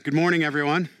Good morning,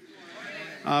 everyone.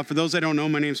 For those that don't know,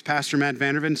 my name is Pastor Matt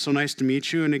VanderVen. So nice to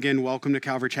meet you. And again, welcome to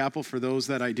Calvary Chapel. For those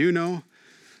that I do know,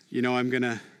 I'm going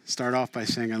to start off by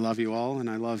saying I love you all,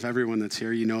 and I love everyone that's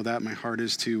here. You know that. My heart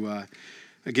is to,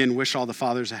 again, wish all the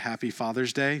fathers a happy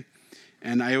Father's Day.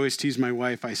 And I always tease my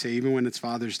wife. I say, even when it's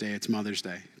Father's Day, it's Mother's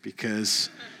Day,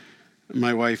 because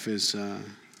my wife is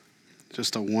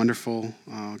just a wonderful,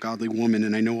 godly woman,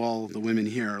 and I know all the women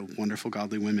here are wonderful,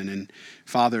 godly women, and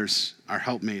fathers are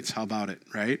helpmates. How about it,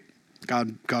 right?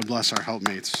 God bless our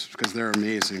helpmates, because they're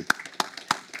amazing.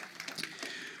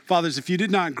 Fathers, if you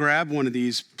did not grab one of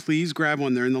these, please grab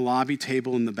one. They're in the lobby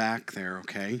table in the back there,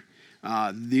 okay?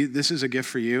 This is a gift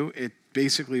for you. It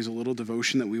basically is a little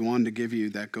devotion that we wanted to give you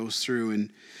that goes through, and,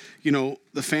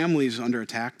 the family is under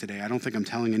attack today. I don't think I'm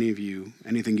telling any of you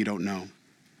anything you don't know.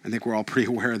 I think we're all pretty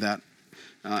aware of that.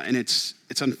 And it's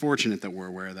unfortunate that we're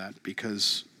aware of that,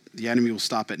 because the enemy will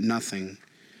stop at nothing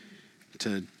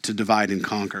to divide and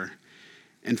conquer.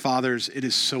 And fathers, it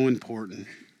is so important.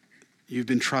 You've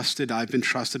been trusted, I've been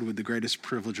trusted with the greatest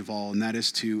privilege of all, and that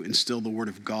is to instill the word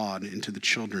of God into the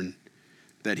children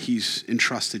that he's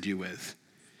entrusted you with.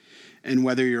 And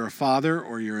whether you're a father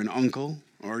or you're an uncle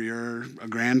or you're a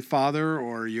grandfather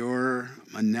or you're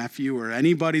a nephew or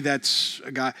anybody that's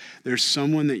a guy, there's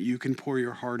someone that you can pour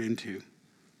your heart into.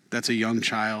 That's a young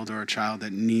child or a child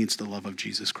that needs the love of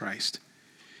Jesus Christ.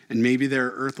 And maybe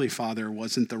their earthly father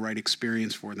wasn't the right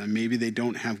experience for them. Maybe they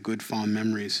don't have good, fond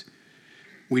memories.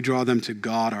 We draw them to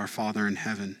God, our Father in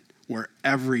heaven, where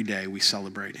every day we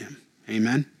celebrate him.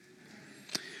 Amen?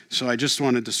 So I just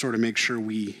wanted to sort of make sure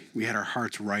we had our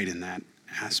hearts right in that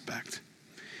aspect.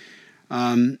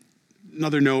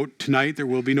 Another note, tonight there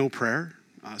will be no prayer.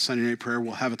 Sunday night prayer,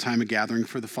 we'll have a time of gathering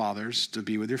for the fathers to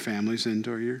be with your families and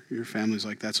or your families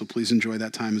like that. So please enjoy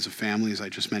that time as a family. As I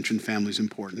just mentioned, family is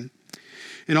important.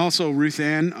 And also Ruth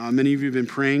Ann, many of you have been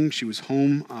praying. She was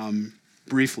home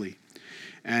briefly.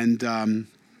 And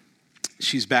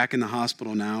she's back in the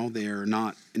hospital now. They are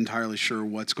not entirely sure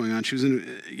what's going on. She was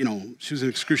in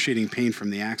excruciating pain from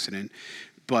the accident.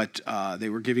 But they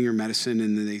were giving her medicine,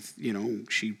 and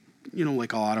she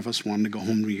like a lot of us, wanted to go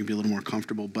home where you could be a little more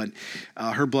comfortable. But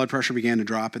her blood pressure began to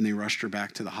drop, and they rushed her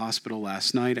back to the hospital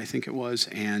last night, I think it was.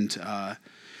 And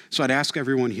so I'd ask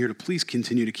everyone here to please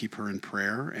continue to keep her in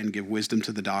prayer and give wisdom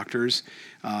to the doctors.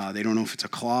 They don't know if it's a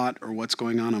clot or what's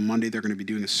going on. On Monday, they're going to be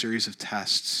doing a series of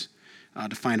tests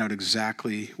to find out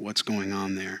exactly what's going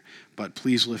on there. But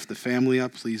please lift the family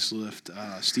up. Please lift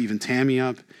Steve and Tammy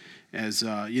up. As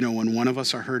when one of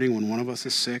us are hurting, when one of us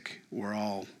is sick, we're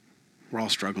all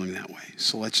struggling that way.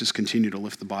 So let's just continue to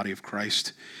lift the body of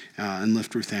Christ and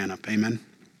lift Ruth Ann up. Amen.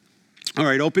 All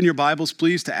right, open your Bibles,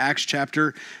 please, to Acts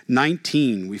chapter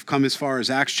 19. We've come as far as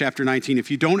Acts chapter 19.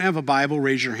 If you don't have a Bible,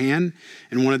 raise your hand,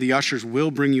 and one of the ushers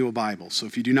will bring you a Bible. So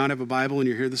if you do not have a Bible and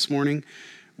you're here this morning,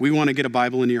 we want to get a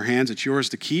Bible into your hands. It's yours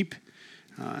to keep.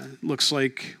 Looks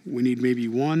like we need maybe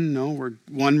one. No, we're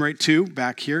one, right? Two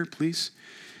back here, please.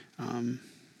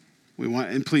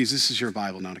 And please, this is your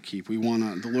Bible now to keep.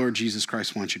 The Lord Jesus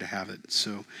Christ wants you to have it.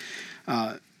 So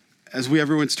as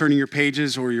everyone's turning your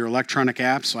pages or your electronic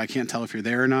apps, so I can't tell if you're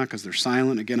there or not because they're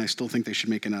silent. Again, I still think they should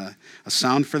make a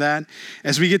sound for that.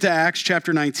 As we get to Acts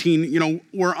chapter 19,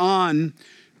 we're on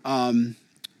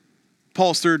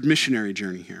Paul's third missionary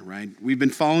journey here, right? We've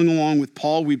been following along with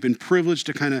Paul. We've been privileged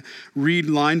to kind of read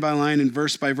line by line and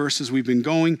verse by verse as we've been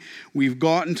going. We've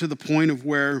gotten to the point of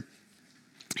where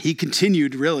he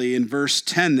continued really in verse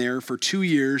 10 there for 2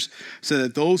 years, so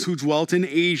that those who dwelt in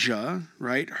Asia,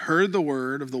 right, heard the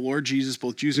word of the Lord Jesus,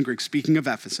 both Jews and Greeks, speaking of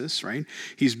Ephesus, right?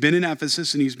 He's been in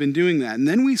Ephesus and he's been doing that. And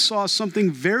then we saw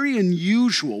something very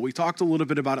unusual. We talked a little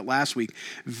bit about it last week.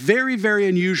 Very, very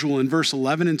unusual in verse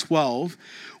 11 and 12,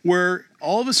 where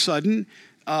all of a sudden,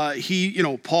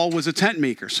 Paul was a tent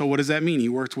maker. So what does that mean? He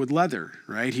worked with leather,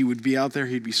 right? He would be out there,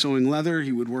 he'd be sewing leather,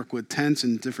 he would work with tents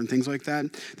and different things like that.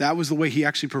 That was the way he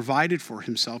actually provided for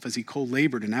himself as he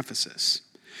co-labored in Ephesus.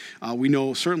 We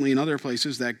know certainly in other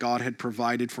places that God had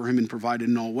provided for him and provided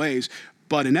in all ways.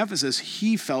 But in Ephesus,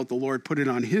 he felt the Lord put it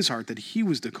on his heart that he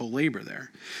was to co-labor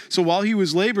there. So while he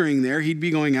was laboring there, he'd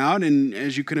be going out, and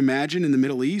as you can imagine in the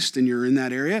Middle East, and you're in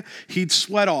that area, he'd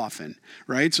sweat often,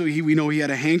 right? So we know he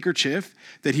had a handkerchief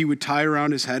that he would tie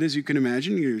around his head, as you can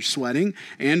imagine, you're sweating,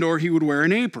 and or he would wear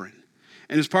an apron.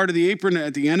 And as part of the apron,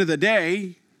 at the end of the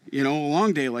day, a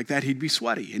long day like that, he'd be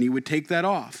sweaty, and he would take that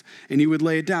off, and he would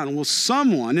lay it down. Well,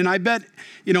 someone, and I bet,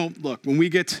 look, when we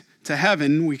get to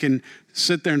heaven, we can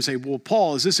sit there and say, well,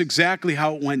 Paul, is this exactly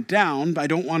how it went down? I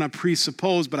don't want to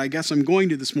presuppose, but I guess I'm going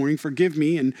to this morning. Forgive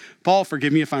me. And Paul,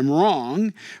 forgive me if I'm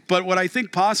wrong. But what I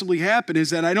think possibly happened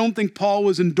is that I don't think Paul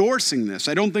was endorsing this.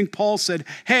 I don't think Paul said,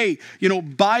 hey,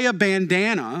 buy a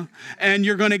bandana and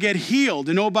you're going to get healed.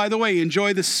 And oh, by the way,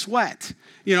 enjoy the sweat.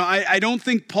 I don't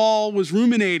think Paul was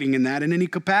ruminating in that in any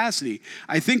capacity.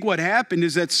 I think what happened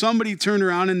is that somebody turned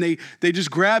around and they just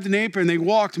grabbed an apron and they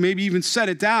walked, maybe even set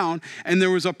it down, and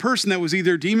there was a person that was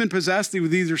either demon-possessed, they were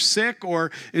either sick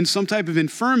or in some type of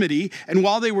infirmity, and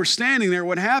while they were standing there,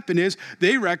 what happened is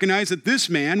they recognized that this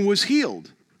man was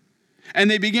healed. And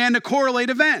they began to correlate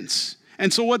events.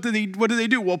 And so what did they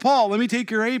do? Well, Paul, let me take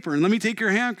your apron. Let me take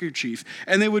your handkerchief.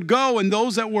 And they would go, and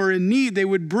those that were in need, they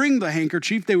would bring the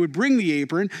handkerchief, they would bring the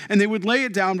apron, and they would lay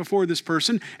it down before this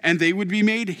person, and they would be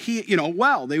made,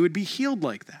 well, they would be healed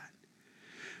like that.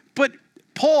 But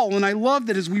Paul, and I love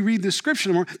that as we read the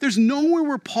scripture more, there's nowhere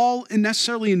where Paul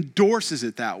necessarily endorses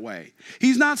it that way.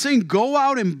 He's not saying go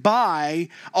out and buy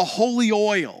a holy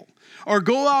oil, or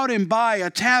go out and buy a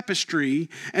tapestry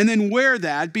and then wear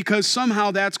that because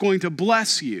somehow that's going to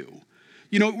bless you.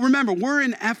 Remember, we're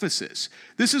in Ephesus.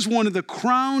 This is one of the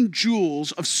crown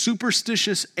jewels of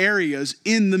superstitious areas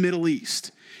in the Middle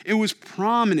East. It was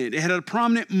prominent. It had a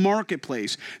prominent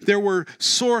marketplace. There were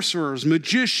sorcerers,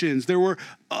 magicians. There were,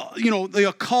 the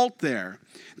occult there.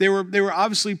 They were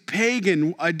obviously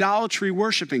pagan, idolatry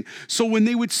worshiping. So when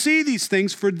they would see these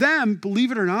things, for them,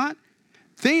 believe it or not,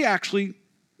 they actually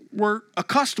were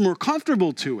accustomed or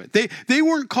comfortable to it. They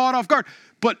weren't caught off guard.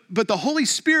 But the Holy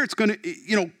Spirit's going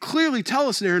to, clearly tell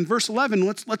us there in verse 11.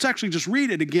 Let's actually just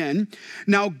read it again.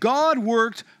 Now God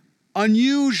worked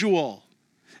unusual.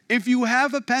 If you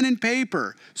have a pen and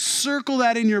paper, circle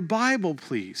that in your Bible,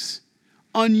 please.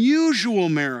 Unusual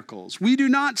miracles. We do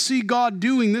not see God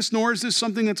doing this, nor is this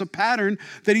something that's a pattern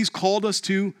that he's called us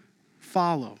to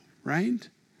follow, right?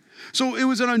 So it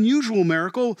was an unusual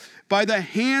miracle by the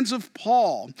hands of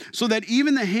Paul, so that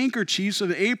even the handkerchiefs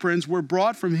of aprons were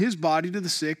brought from his body to the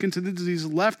sick, and to the disease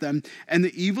left them, and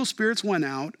the evil spirits went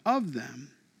out of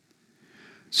them.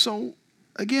 So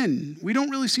again, we don't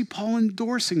really see Paul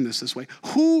endorsing this way.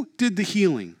 Who did the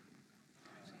healing?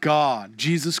 God.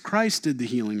 Jesus Christ did the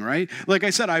healing, right? Like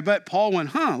I said, I bet Paul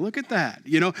went, look at that.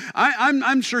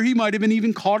 I'm sure he might have been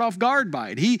even caught off guard by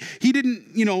it. He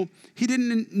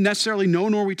didn't necessarily know,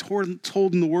 nor are we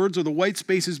told in the words or the white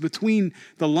spaces between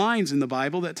the lines in the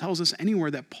Bible that tells us anywhere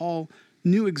that Paul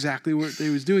knew exactly what he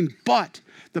was doing. But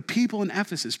the people in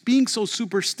Ephesus, being so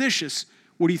superstitious,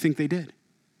 what do you think they did?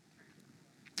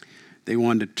 They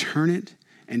wanted to turn it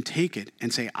and take it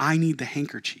and say, I need the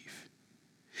handkerchief.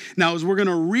 Now, as we're going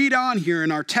to read on here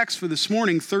in our text for this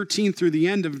morning, 13 through the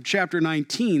end of chapter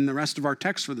 19, the rest of our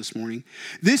text for this morning,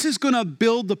 this is going to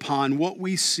build upon what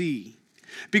we see,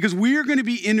 because we are going to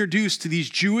be introduced to these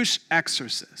Jewish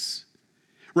exorcists,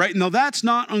 right? Now, that's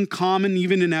not uncommon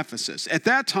even in Ephesus. At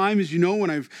that time, as you know, when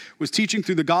I was teaching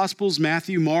through the Gospels,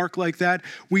 Matthew, Mark, like that,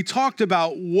 we talked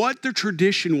about what the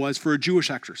tradition was for a Jewish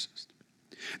exorcist.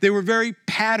 They were very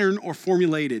pattern or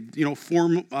formulated,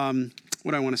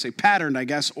 patterned, I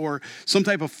guess, or some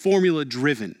type of formula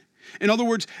driven. In other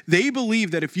words, they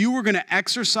believed that if you were going to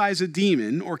exorcise a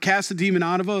demon or cast a demon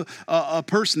out of a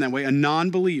person that way, a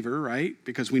non-believer, right?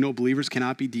 Because we know believers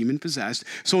cannot be demon-possessed.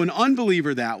 So an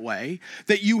unbeliever that way,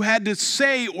 that you had to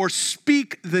say or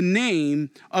speak the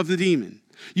name of the demon.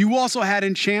 You also had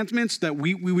enchantments that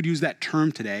we would use that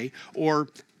term today, or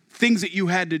things that you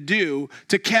had to do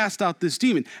to cast out this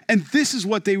demon. And this is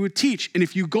what they would teach. And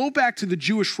if you go back to the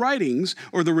Jewish writings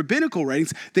or the rabbinical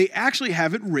writings, they actually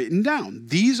have it written down.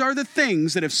 These are the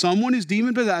things that if someone is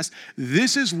demon-possessed,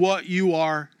 this is what you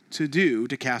are to do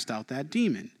to cast out that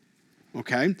demon.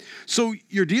 Okay? So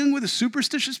you're dealing with a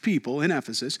superstitious people in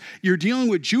Ephesus. You're dealing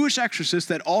with Jewish exorcists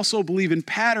that also believe in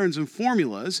patterns and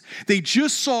formulas. They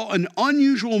just saw an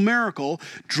unusual miracle.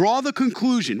 Draw the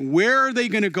conclusion. Where are they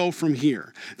going to go from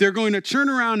here? They're going to turn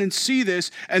around and see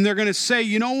this, and they're going to say,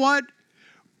 you know what?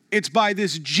 It's by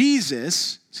this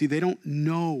Jesus. See, they don't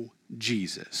know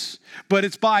Jesus. But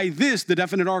it's by this, the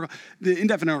indefinite article,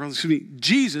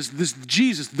 Jesus,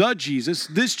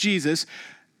 this Jesus,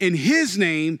 in his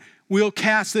name, we'll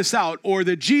cast this out, or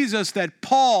the Jesus that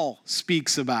Paul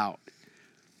speaks about.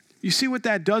 You see what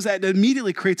that does? That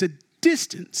immediately creates a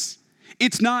distance.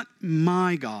 It's not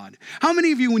my God. How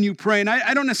many of you, when you pray, and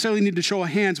I don't necessarily need to show of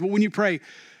hands, but when you pray,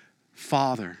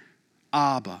 Father,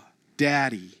 Abba,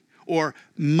 Daddy, or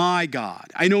my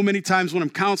God. I know many times when I'm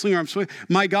counseling or I'm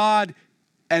my God,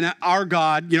 And our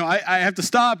God, I have to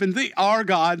stop and think, our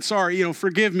God, sorry,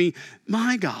 forgive me,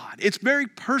 my God. It's very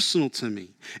personal to me.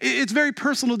 It's very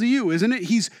personal to you, isn't it?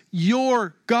 He's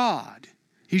your God.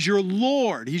 He's your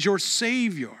Lord. He's your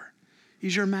Savior.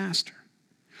 He's your Master.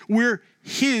 We're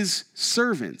his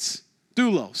servants,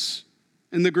 doulos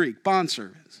in the Greek,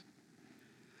 bondservants.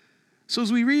 So as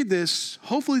we read this,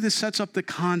 hopefully this sets up the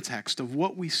context of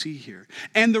what we see here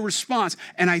and the response.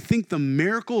 And I think the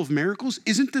miracle of miracles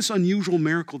isn't this unusual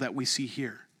miracle that we see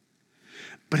here,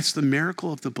 but it's the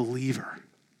miracle of the believer.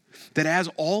 That as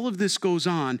all of this goes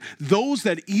on, those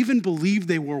that even believed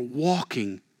they were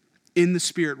walking in the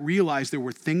Spirit realized there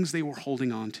were things they were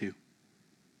holding on to.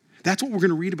 That's what we're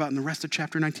going to read about in the rest of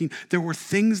chapter 19. There were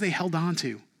things they held on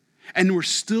to and were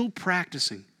still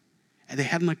practicing, and they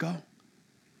hadn't let go.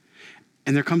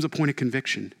 And there comes a point of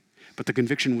conviction, but the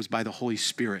conviction was by the Holy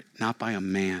Spirit, not by a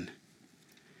man.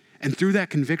 And through that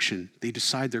conviction, they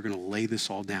decide they're going to lay this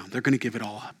all down. They're going to give it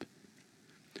all up.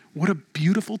 What a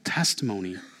beautiful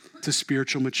testimony to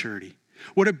spiritual maturity.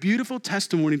 What a beautiful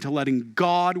testimony to letting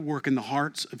God work in the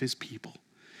hearts of his people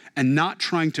and not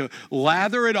trying to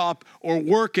lather it up or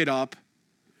work it up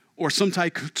or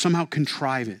somehow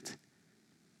contrive it.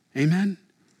 Amen?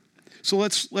 So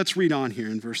let's read on here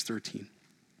in verse 13.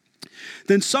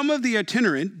 Then some of the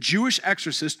itinerant Jewish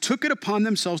exorcists took it upon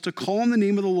themselves to call on the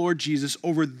name of the Lord Jesus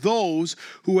over those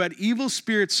who had evil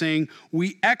spirits, saying,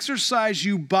 "We exorcise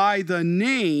you by the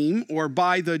name," or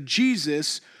by the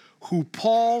Jesus who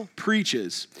Paul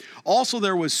preaches. Also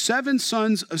there was 7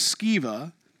 sons of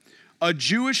Sceva, the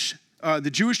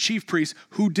Jewish chief priest,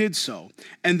 who did so.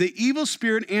 And the evil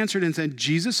spirit answered and said,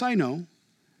 "Jesus I know,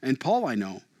 and Paul I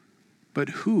know, but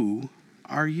who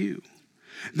are you?"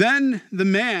 Then the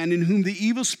man in whom the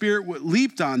evil spirit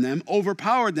leaped on them,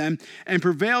 overpowered them, and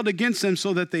prevailed against them,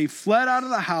 so that they fled out of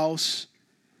the house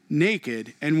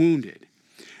naked and wounded.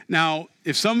 Now,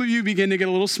 if some of you begin to get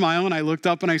a little smile, and I looked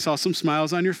up and I saw some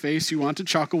smiles on your face, you want to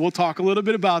chuckle, we'll talk a little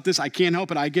bit about this. I can't help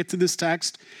it. I get to this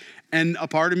text, and a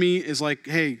part of me is like,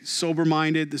 hey,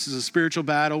 sober-minded, this is a spiritual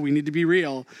battle, we need to be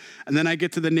real. And then I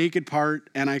get to the naked part,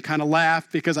 and I kind of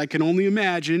laugh because I can only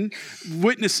imagine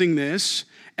witnessing this,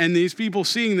 and these people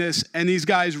seeing this, and these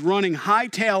guys running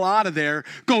hightail out of there,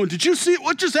 going, "Did you see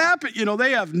what just happened?"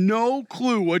 They have no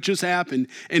clue what just happened,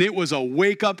 and it was a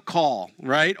wake-up call,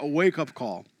 right? A wake-up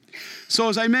call. So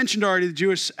as I mentioned already, the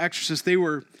Jewish exorcists,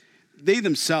 they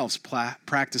themselves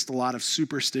practiced a lot of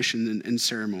superstition and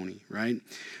ceremony, right?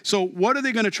 So what are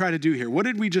they going to try to do here? What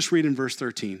did we just read in verse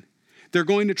 13? They're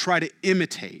going to try to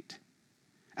imitate.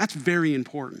 That's very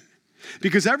important.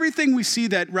 Because everything we see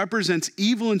that represents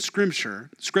evil in Scripture,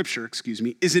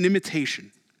 is an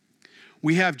imitation.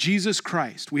 We have Jesus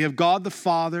Christ. We have God the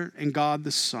Father and God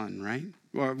the Son, right?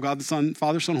 Or God the Son,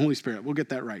 Father, Son, Holy Spirit. We'll get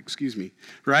that right,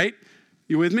 right?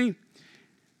 You with me?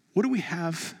 What do we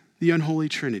have? The unholy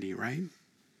Trinity, right?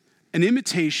 An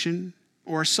imitation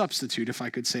or a substitute, if I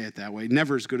could say it that way,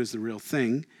 never as good as the real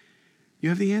thing. You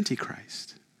have the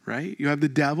Antichrist, right? You have the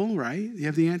devil, right? You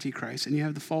have the Antichrist, and you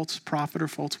have the false prophet or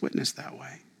false witness that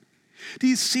way. Do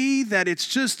you see that it's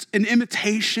just an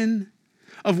imitation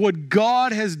of what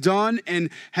God has done and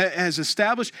has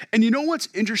established? And you know what's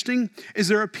interesting is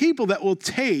there are people that will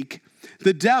take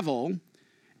the devil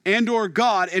and or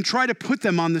God and try to put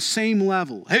them on the same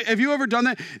level. Have you ever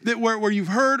done that where you've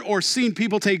heard or seen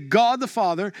people take God the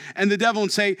Father and the devil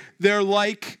and say they're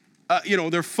like,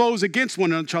 they're foes against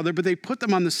one another, but they put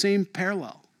them on the same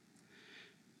parallel,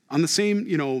 on the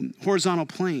same, horizontal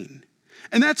plane.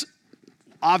 And that's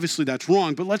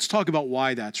wrong, but let's talk about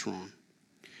why that's wrong.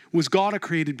 Was God a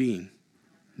created being?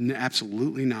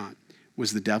 Absolutely not.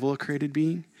 Was the devil a created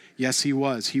being? Yes, he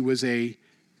was. He was a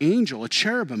angel, a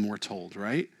cherubim, we're told,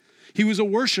 right? He was a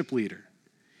worship leader.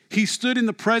 He stood in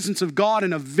the presence of God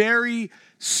in a very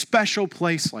special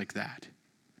place like that.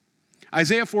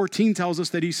 Isaiah 14 tells us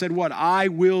that he said what? "I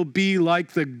will be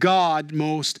like the God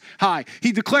Most High."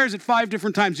 He declares it 5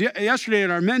 different times. Yesterday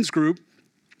at our men's group,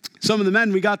 some of the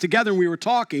men, we got together and we were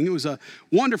talking. It was a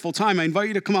wonderful time. I invite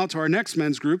you to come out to our next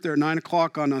men's group. They're at 9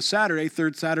 o'clock on a Saturday,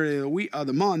 3rd Saturday of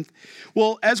the month.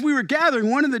 Well, as we were gathering,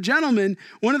 one of the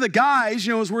guys,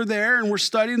 as we're there and we're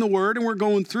studying the Word and we're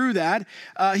going through that,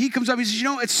 he comes up, he says,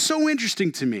 it's so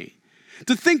interesting to me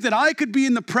to think that I could be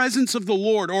in the presence of the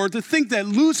Lord, or to think that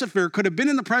Lucifer could have been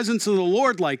in the presence of the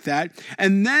Lord like that,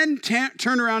 and then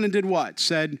turned around and did what?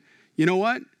 Said, you know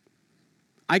what?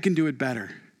 I can do it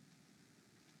better.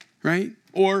 Right?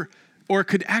 Or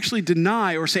could actually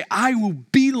deny or say, I will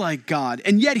be like God.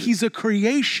 And yet he's a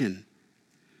creation.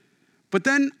 But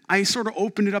then I sort of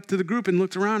opened it up to the group and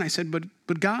looked around. I said,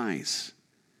 but guys,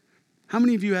 how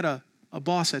many of you had a a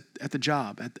boss at the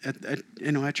job,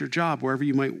 at your job, wherever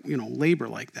you might, labor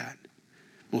like that.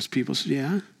 Most people say,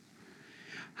 yeah.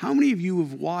 How many of you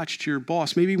have watched your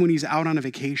boss, maybe when he's out on a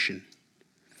vacation,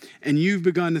 and you've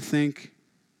begun to think,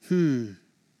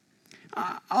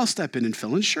 I'll step in and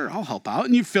fill in. Sure, I'll help out.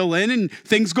 And you fill in and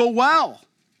things go well.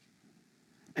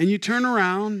 And you turn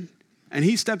around and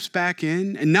he steps back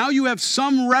in, and now you have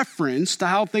some reference to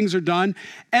how things are done.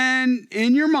 And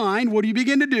in your mind, what do you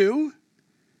begin to do?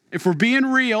 If we're being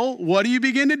real, what do you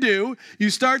begin to do? You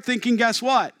start thinking, guess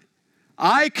what?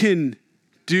 I can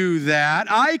do that.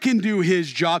 I can do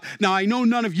his job. Now, I know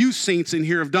none of you saints in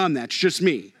here have done that. It's just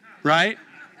me, right?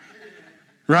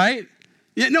 Right?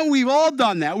 Yeah, no, we've all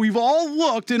done that. We've all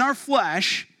looked in our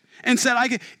flesh and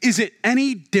said, is it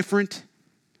any different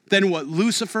than what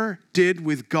Lucifer did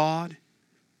with God?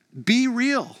 Be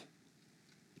real.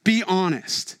 Be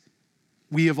honest.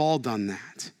 We have all done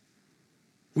that.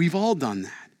 We've all done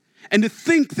that. And to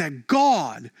think that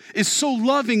God is so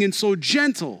loving and so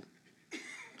gentle,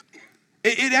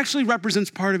 it actually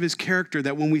represents part of his character,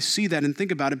 that when we see that and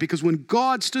think about it, because when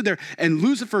God stood there and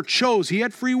Lucifer chose, he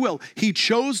had free will, he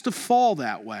chose to fall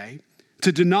that way,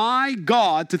 to deny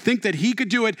God, to think that he could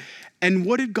do it. And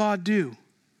what did God do?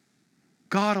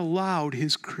 God allowed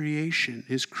his creation,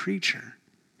 his creature,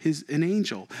 an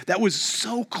angel that was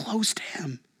so close to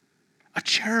him, a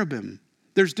cherubim.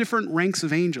 There's different ranks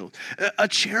of angels. A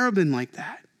cherubim like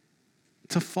that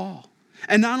to fall.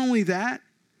 And not only that,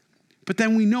 but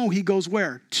then we know he goes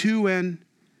where? To and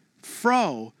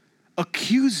fro,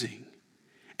 accusing.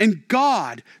 And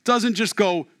God doesn't just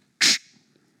go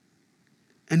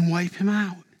and wipe him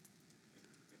out.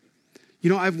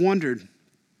 I've wondered,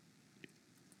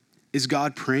 is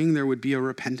God praying there would be a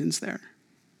repentance there?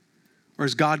 Or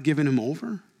has God given him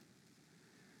over?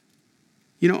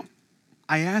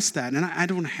 I asked that, and I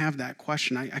don't have that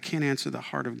question. I can't answer the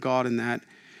heart of God in that.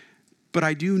 But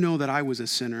I do know that I was a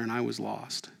sinner and I was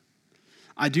lost.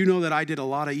 I do know that I did a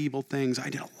lot of evil things. I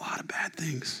did a lot of bad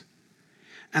things.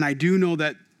 And I do know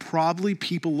that probably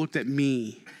people looked at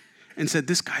me and said,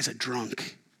 this guy's a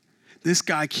drunk. This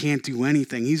guy can't do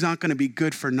anything. He's not going to be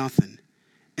good for nothing.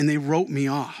 And they wrote me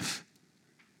off.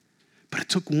 But it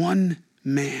took one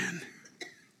man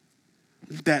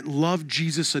that loved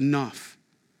Jesus enough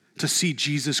to see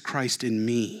Jesus Christ in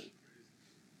me.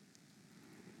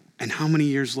 And how many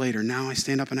years later, now I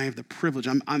stand up and I have the privilege.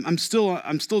 I'm still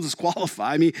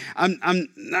disqualified. I mean, I'm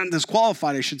not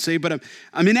disqualified, I should say, but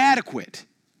I'm inadequate.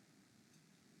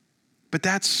 But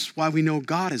that's why we know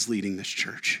God is leading this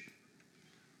church,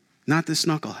 not this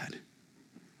knucklehead,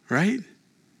 right?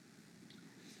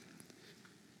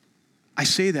 I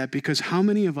say that because how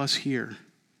many of us here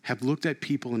have looked at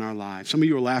people in our lives? Some of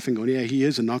you are laughing, going, yeah, he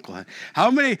is a knucklehead.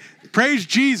 How many, praise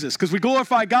Jesus, because we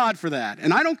glorify God for that.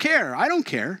 And I don't care.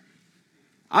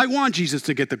 I want Jesus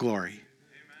to get the glory. Amen.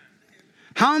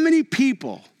 How many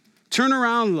people turn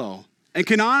around, though, and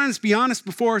can be honest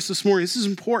before us this morning? This is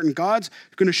important. God's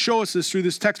going to show us this through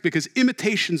this text because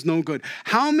imitation's no good.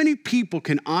 How many people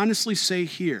can honestly say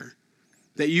here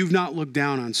that you've not looked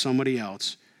down on somebody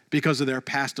else because of their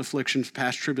past afflictions,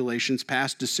 past tribulations,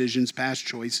 past decisions, past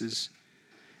choices,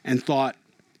 and thought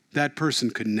that person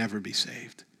could never be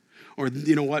saved? Or,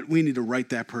 you know what, we need to write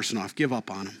that person off, give up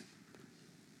on him.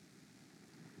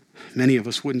 Many of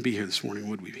us wouldn't be here this morning,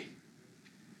 would we be?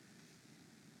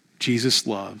 Jesus'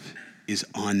 love is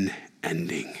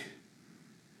unending.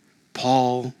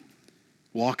 Paul,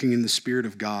 walking in the Spirit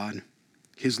of God,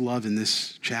 his love in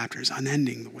this chapter is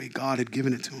unending, the way God had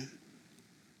given it to him.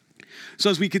 So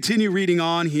as we continue reading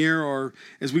on here, or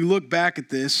as we look back at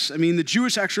this, the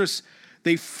Jewish exorcists,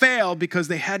 they failed because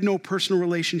they had no personal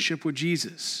relationship with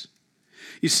Jesus.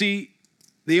 You see,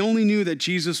 they only knew that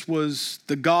Jesus was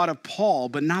the God of Paul,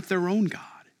 but not their own God.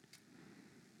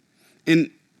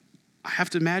 And I have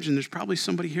to imagine there's probably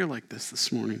somebody here like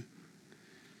this morning.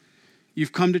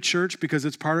 You've come to church because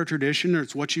it's part of tradition or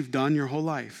it's what you've done your whole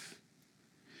life.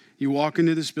 You walk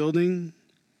into this building,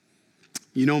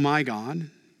 you know my God.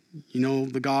 You know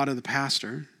the God of the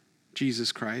pastor,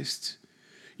 Jesus Christ.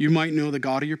 You might know the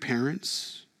God of your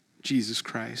parents, Jesus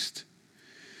Christ.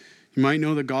 You might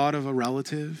know the God of a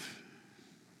relative,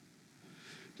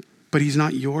 but he's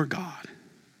not your God.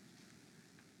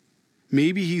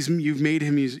 Maybe you've made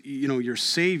him your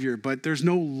Savior, but there's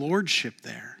no lordship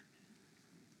there.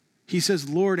 He says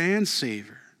Lord and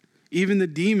Savior. Even the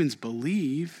demons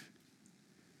believe,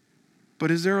 but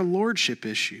is there a lordship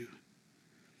issue?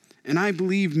 And I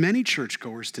believe many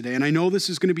churchgoers today, and I know this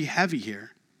is going to be heavy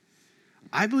here,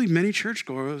 I believe many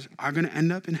churchgoers are going to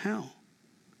end up in hell.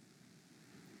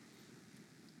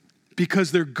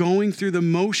 Because they're going through the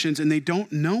motions and they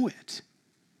don't know it.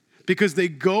 because they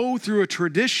go through a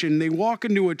tradition, they walk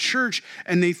into a church,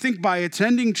 and they think by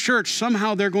attending church,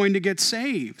 somehow they're going to get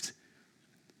saved.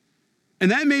 And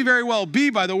that may very well be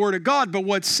by the word of God, but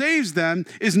what saves them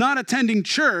is not attending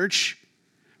church,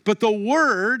 but the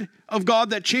word of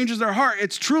God that changes their heart.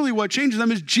 It's truly what changes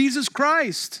them is Jesus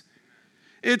Christ.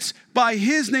 It's by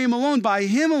his name alone, by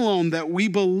him alone, that we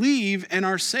believe and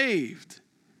are saved.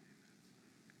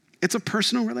 It's a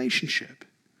personal relationship.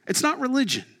 It's not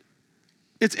religion.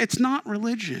 It's not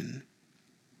religion.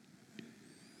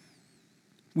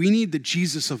 We need the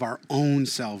Jesus of our own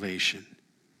salvation.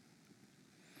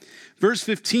 Verse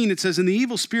 15, it says, and the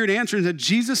evil spirit answered and said,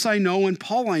 Jesus I know and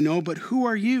Paul I know, but who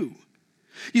are you?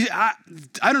 You see,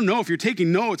 I don't know if you're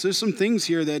taking notes. There's some things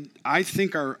here that I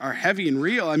think are heavy and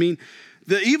real. I mean,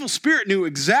 the evil spirit knew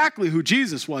exactly who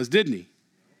Jesus was, didn't he?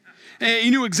 And he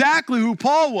knew exactly who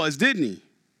Paul was, didn't he?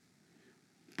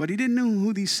 But he didn't know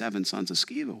who these 7 sons of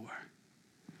Sceva were.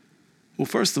 Well,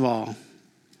 first of all,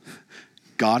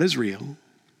 God is real,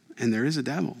 and there is a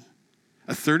devil.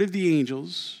 A third of the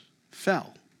angels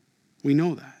fell. We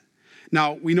know that.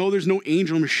 Now, we know there's no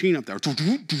angel machine up there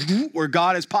where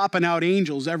God is popping out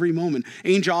angels every moment.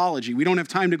 Angelology. We don't have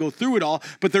time to go through it all,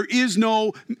 but there is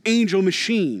no angel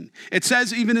machine. It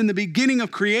says even in the beginning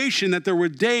of creation that there were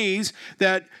days,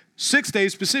 6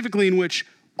 days specifically, in which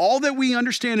all that we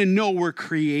understand and know were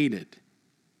created.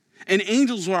 And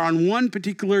angels were on one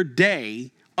particular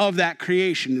day of that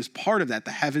creation as part of that,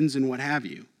 the heavens and what have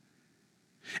you.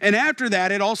 And after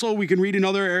that, it also, we can read in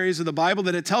other areas of the Bible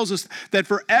that it tells us that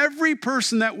for every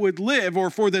person that would live, or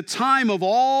for the time of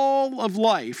all of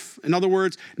life, in other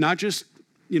words, not just,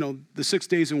 the 6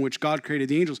 days in which God created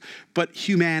the angels, but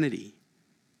humanity.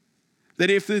 That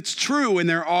if it's true and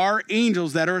there are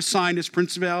angels that are assigned as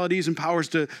principalities and powers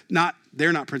they're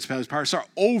not principalities and powers, are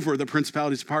over the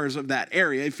principalities and powers of that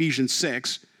area, Ephesians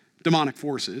 6, demonic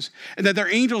forces, and that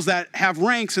they're angels that have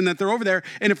ranks and that they're over there.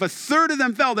 And if a third of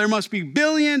them fell, there must be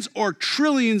billions or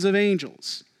trillions of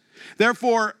angels.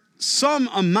 Therefore, some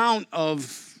amount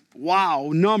of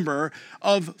number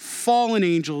of fallen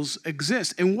angels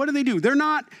exist. And what do? They're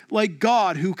not like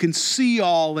God who can see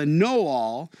all and know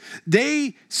all.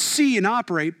 They see and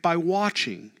operate by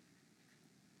watching.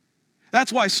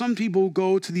 That's why some people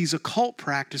go to these occult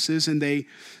practices and they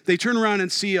turn around and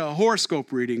see a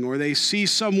horoscope reading, or they see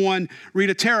someone read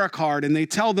a tarot card and they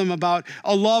tell them about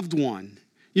a loved one.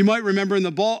 You might remember in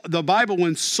the Bible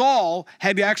when Saul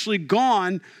had actually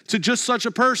gone to just such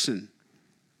a person.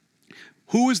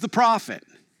 Who is the prophet?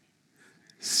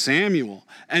 Samuel.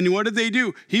 And what did they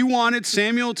do? He wanted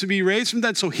Samuel to be raised from the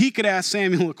dead so he could ask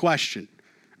Samuel a question,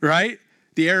 right?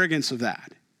 The arrogance of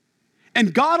that.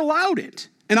 And God allowed it.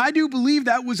 And I do believe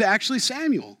that was actually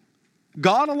Samuel.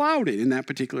 God allowed it in that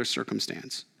particular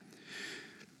circumstance.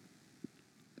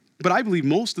 But I believe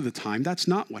most of the time that's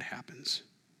not what happens.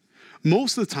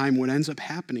 Most of the time what ends up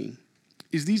happening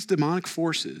is these demonic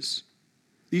forces,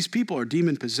 these people are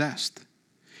demon possessed.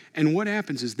 And what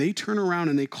happens is they turn around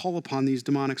and they call upon these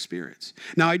demonic spirits.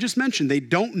 Now, I just mentioned they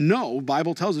don't know.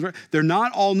 Bible tells us they're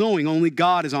not all-knowing. Only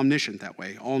God is omniscient that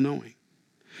way, all-knowing.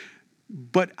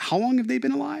 But how long have they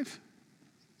been alive?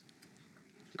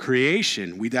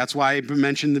 Creation. That's why I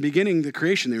mentioned in the beginning, the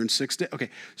creation. They're in 6 days. Okay,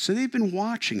 so they've been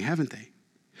watching, haven't they?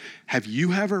 Have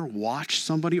you ever watched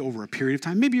somebody over a period of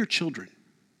time, maybe your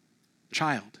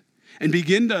child, and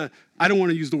begin to, I don't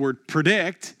want to use the word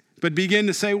predict, but begin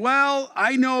to say, well,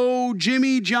 I know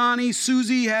Jimmy, Johnny,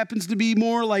 Susie happens to be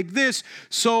more like this,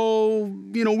 so,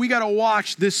 we got to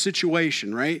watch this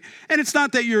situation, right? And it's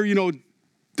not that you're,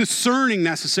 discerning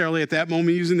necessarily at that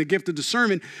moment using the gift of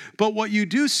discernment, but what you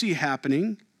do see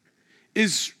happening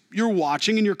is you're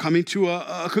watching and you're coming to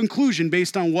a conclusion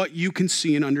based on what you can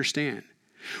see and understand.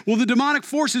 Well, the demonic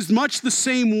forces, much the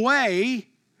same way,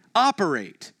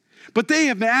 operate. But they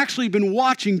have actually been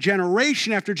watching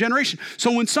generation after generation.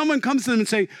 So when someone comes to them and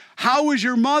say, how is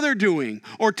your mother doing?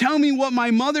 Or tell me what my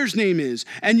mother's name is.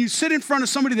 And you sit in front of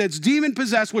somebody that's demon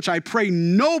possessed, which I pray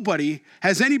nobody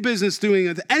has any business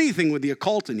doing anything with the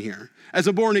occult in here as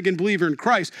a born again believer in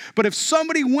Christ. But if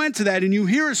somebody went to that and you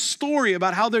hear a story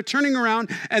about how they're turning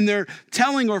around and they're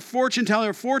telling or fortune telling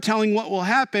or foretelling what will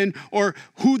happen or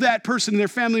who that person in their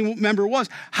family member was,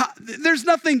 there's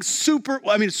nothing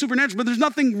supernatural, but there's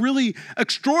nothing really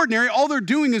extraordinary. All they're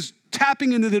doing is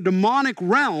tapping into the demonic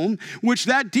realm, which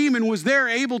that demon was there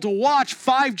able to watch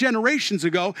 5 generations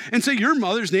ago and say, your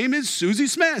mother's name is Susie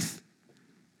Smith.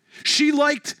 She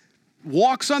liked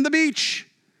walks on the beach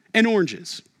and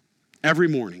oranges every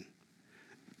morning.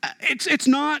 It's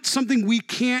not something we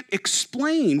can't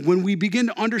explain when we begin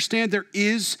to understand there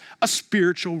is a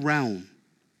spiritual realm.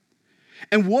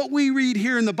 And what we read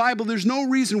here in the Bible, there's no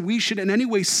reason we should in any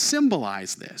way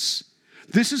symbolize this.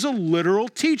 This is a literal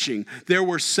teaching. There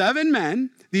were 7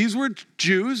 men. These were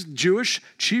Jews, Jewish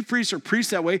chief priests or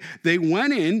priests that way. They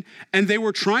went in and they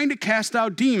were trying to cast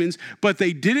out demons, but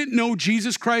they didn't know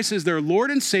Jesus Christ as their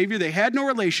Lord and Savior. They had no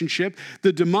relationship.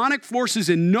 The demonic forces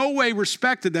in no way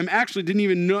respected them, actually didn't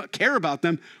even care about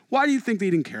them. Why do you think they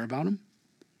didn't care about them?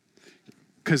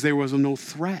 Because there was no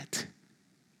threat.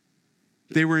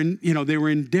 They were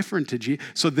indifferent to Jesus,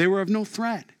 so they were of no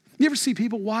threat. You ever see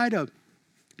people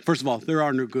first of all, there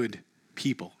are no good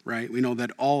people, right? We know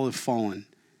that all have fallen.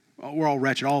 We're all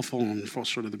wretched, all fallen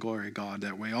short of the glory of God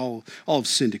that way. All have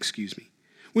sinned, excuse me.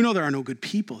 We know there are no good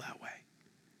people that way.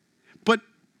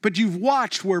 But you've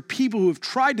watched where people who have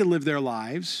tried to live their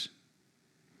lives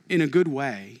in a good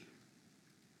way,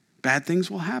 bad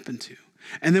things will happen to.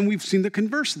 And then we've seen the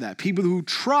converse of that. People who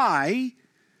try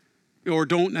or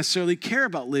don't necessarily care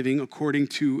about living according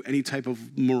to any type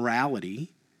of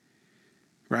morality,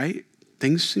 right?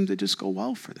 Things seem to just go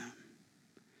well for them.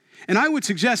 And I would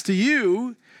suggest to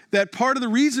you that part of the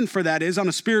reason for that is, on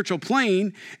a spiritual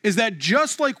plane, is that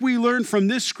just like we learned from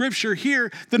this scripture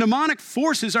here, the demonic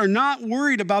forces are not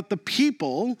worried about the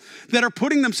people that are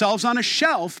putting themselves on a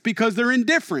shelf because they're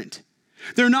indifferent.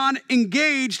 They're not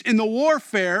engaged in the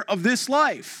warfare of this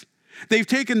life. They've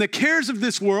taken the cares of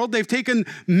this world, they've taken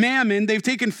mammon, they've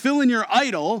taken fill in your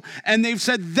idol, and they've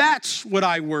said, that's what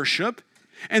I worship.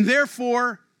 And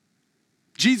therefore,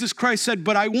 Jesus Christ said,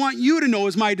 but I want you to know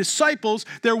as my disciples,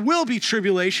 there will be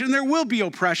tribulation, there will be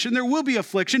oppression, there will be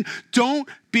affliction. Don't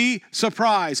be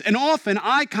surprised. And often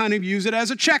I kind of use it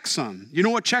as a checksum. You know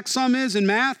what checksum is in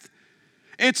math?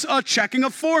 It's a checking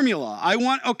a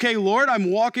formula. Okay, Lord,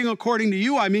 I'm walking according to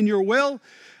you. I'm in your will.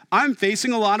 I'm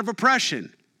facing a lot of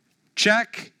oppression.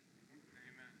 Check.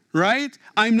 Right?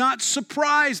 I'm not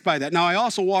surprised by that. Now, I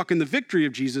also walk in the victory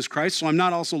of Jesus Christ, so I'm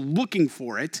not also looking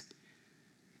for it.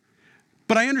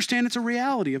 But I understand it's a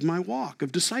reality of my walk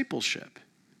of discipleship.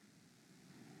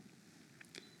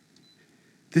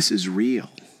 This is real.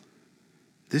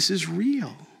 This is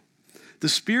real. The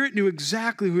Spirit knew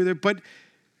exactly who they're, but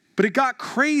it got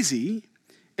crazy,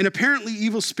 and apparently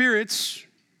evil spirits,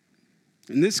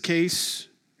 in this case,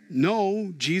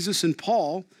 know Jesus and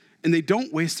Paul, and they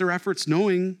don't waste their efforts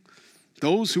knowing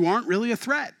those who aren't really a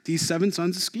threat, these 7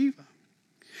 sons of Sceva.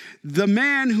 The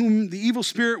man whom the evil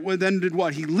spirit then did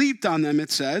what? He leaped on them,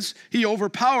 it says. He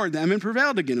overpowered them and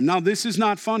prevailed against them. Now, this is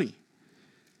not funny.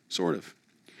 Sort of.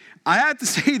 I had to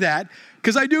say that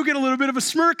because I do get a little bit of a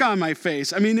smirk on my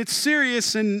face. I mean, it's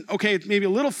serious and, okay, it's maybe a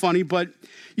little funny, but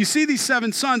you see these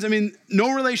 7 sons, I mean,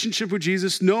 no relationship with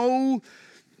Jesus, no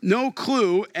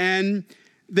clue, and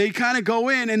they kind of go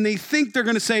in and they think they're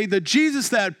going to say, the Jesus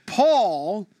that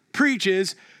Paul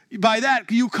preaches, by that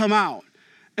you come out.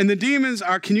 And the demons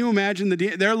are, can you imagine,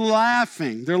 they're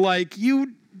laughing. They're like,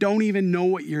 you don't even know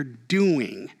what you're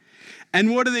doing.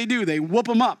 And what do? They whoop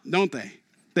them up, don't they?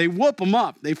 They whoop them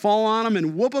up. They fall on them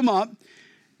and whoop them up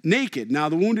naked. Now,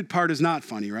 the wounded part is not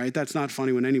funny, right? That's not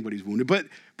funny when anybody's wounded. But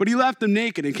he left them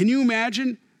naked. And can you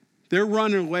imagine? They're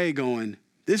running away going,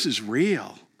 this is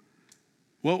real.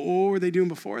 What were they doing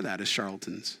before that as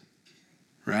charlatans?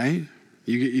 Right?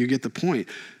 You get the point.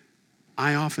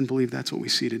 I often believe that's what we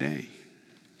see today.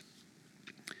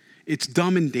 It's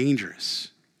dumb and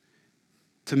dangerous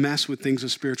to mess with things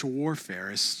of spiritual warfare,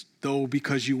 as though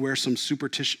because you wear some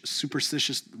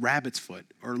superstitious rabbit's foot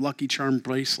or Lucky Charm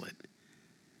bracelet,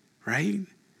 right?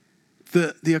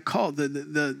 The occult,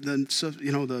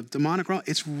 the demonic realm,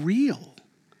 it's real.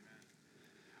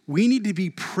 We need to be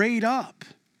prayed up.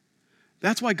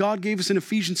 That's why God gave us in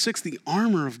Ephesians 6 the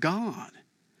armor of God.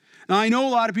 Now, I know a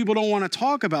lot of people don't want to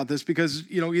talk about this because,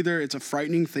 either it's a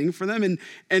frightening thing for them, and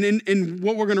in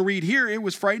what we're going to read here, it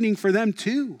was frightening for them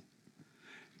too.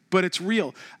 But it's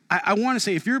real. I want to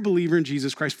say, if you're a believer in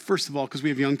Jesus Christ, first of all, because we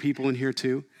have young people in here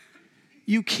too,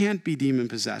 you can't be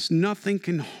demon-possessed. Nothing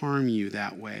can harm you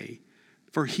that way,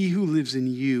 for he who lives in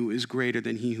you is greater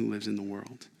than he who lives in the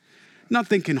world.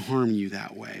 Nothing can harm you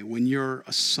that way when you're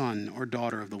a son or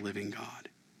daughter of the living God.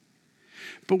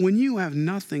 But when you have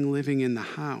nothing living in the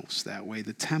house that way,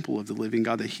 the temple of the living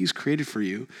God that he's created for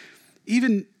you,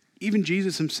 even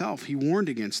Jesus himself, he warned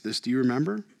against this. Do you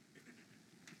remember?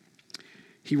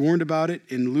 He warned about it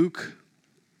in Luke.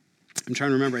 I'm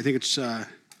trying to remember. I think it's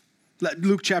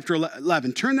Luke chapter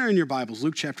 11. Turn there in your Bibles,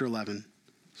 Luke chapter 11.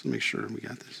 So make sure we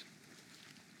got this.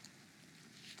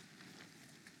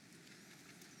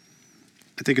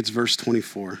 I think it's verse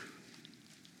 24.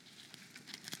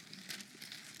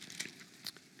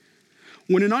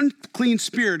 When an unclean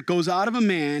spirit goes out of a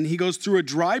man, he goes through a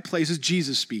dry place, is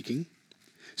Jesus speaking,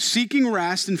 seeking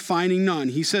rest and finding none.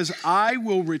 He says, I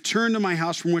will return to my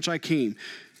house from which I came.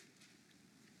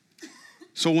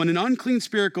 So when an unclean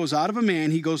spirit goes out of a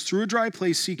man, he goes through a dry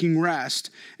place seeking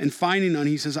rest and finding none.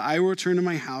 He says, I will return to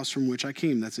my house from which I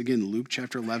came. That's again Luke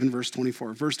chapter 11, verse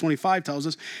 24. Verse 25 tells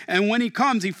us, and when he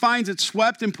comes, he finds it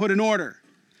swept and put in order.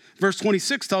 Verse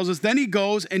 26 tells us, then he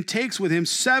goes and takes with him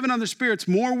 7 other spirits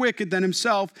more wicked than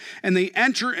himself, and they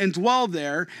enter and dwell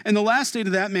there. And the last state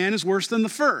of that man is worse than the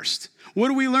first. What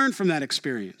do we learn from that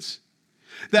experience?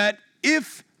 That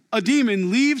if a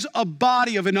demon leaves a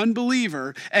body of an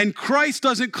unbeliever and Christ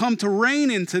doesn't come to reign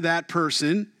into that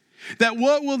person, that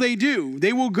what will they do?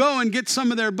 They will go and get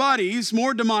some of their buddies,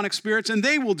 more demonic spirits, and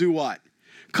they will do what?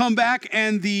 Come back,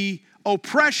 and the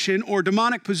oppression or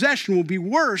demonic possession will be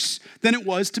worse than it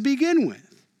was to begin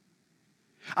with.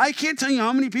 I can't tell you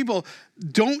how many people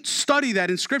don't study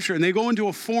that in Scripture, and they go into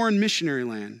a foreign missionary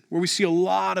land where we see a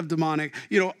lot of demonic,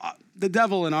 the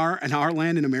devil in our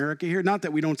land in America here. Not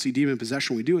that we don't see demon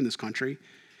possession, we do in this country,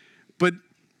 but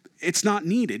it's not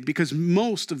needed because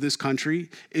most of this country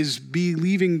is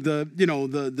believing the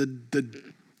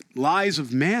lies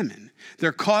of mammon.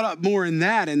 They're caught up more in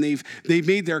that, and they've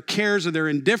made their cares or their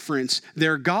indifference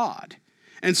their God.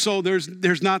 And so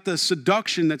there's not the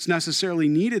seduction that's necessarily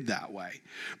needed that way.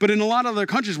 But in a lot of other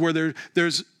countries where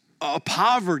there's a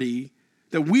poverty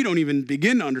that we don't even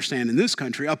begin to understand in this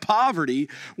country, a poverty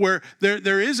where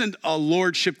there isn't a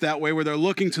lordship that way, where they're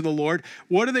looking to the Lord,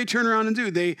 what do they turn around and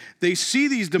do? They see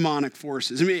these demonic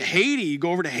forces. I mean, Haiti, you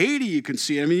go over to Haiti, you can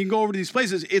see it. I mean, you can go over to these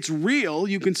places, it's real.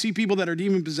 You can see people that are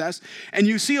demon-possessed. And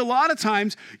you see a lot of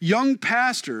times young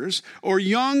pastors or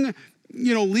young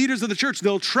leaders of the church,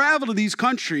 they'll travel to these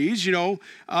countries.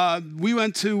 We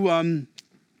went to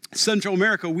Central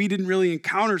America. We didn't really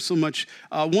encounter so much.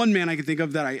 One man I could think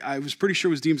of that I was pretty sure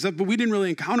was demon-possessed, but we didn't really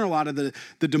encounter a lot of the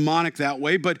demonic that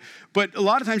way. But a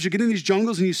lot of times you get in these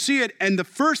jungles and you see it, and the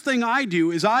first thing I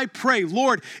do is I pray,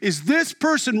 Lord, is this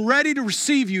person ready to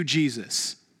receive you,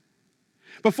 Jesus?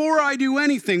 Before I do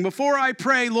anything, before I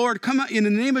pray, Lord, come in the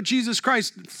name of Jesus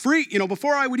Christ,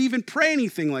 before I would even pray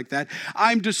anything like that,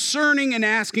 I'm discerning and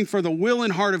asking for the will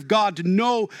and heart of God to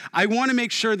know. I want to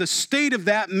make sure the state of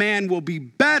that man will be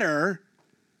better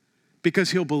because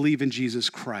he'll believe in Jesus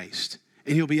Christ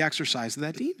and he'll be exorcised of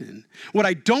that demon. What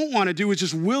I don't want to do is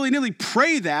just willy-nilly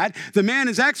pray that the man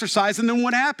is exorcised, and then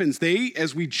what happens? They,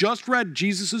 as we just read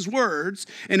Jesus' words,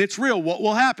 and it's real, what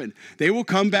will happen? They will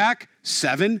come back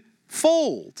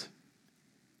 7-fold.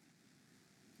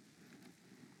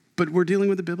 But we're dealing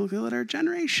with the biblical illiterate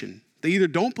generation. They either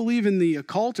don't believe in the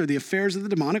occult or the affairs of the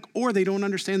demonic, or they don't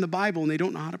understand the Bible and they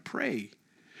don't know how to pray.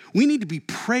 We need to be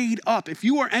prayed up. If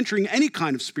you are entering any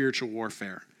kind of spiritual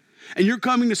warfare and you're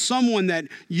coming to someone that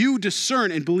you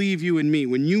discern and believe you and me,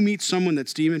 when you meet someone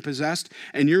that's demon-possessed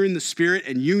and you're in the spirit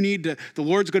and the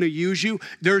Lord's going to use you,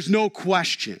 there's no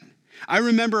question. I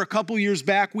remember a couple years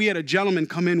back, we had a gentleman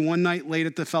come in one night late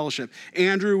at the fellowship.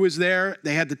 Andrew was there.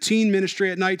 They had the teen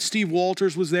ministry at night. Steve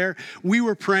Walters was there. We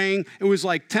were praying. It was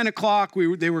like 10 o'clock.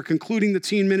 They were concluding the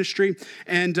teen ministry,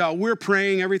 and we're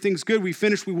praying. Everything's good. We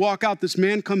finished. We walk out. This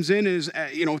man comes in. And is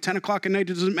 10 o'clock at night.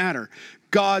 It doesn't matter.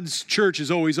 God's church is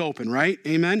always open, right?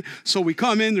 Amen? So we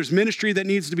come in. There's ministry that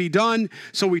needs to be done.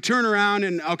 So we turn around,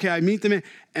 and, I meet them,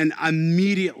 and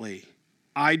immediately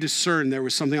I discerned there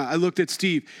was something. I looked at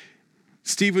Steve.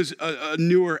 Steve was a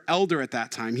newer elder at that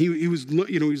time. He was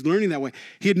learning that way.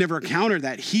 He had never encountered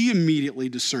that. He immediately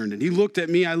discerned it. He looked at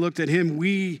me. I looked at him.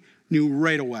 We knew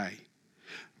right away.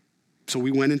 So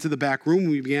we went into the back room.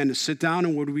 We began to sit down.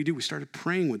 And what did we do? We started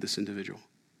praying with this individual.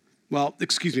 Well,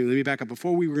 excuse me. Let me back up.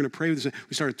 Before we were going to pray with this,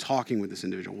 we started talking with this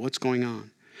individual. What's going on?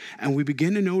 And we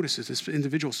began to notice as this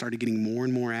individual started getting more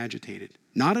and more agitated.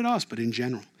 Not at us, but in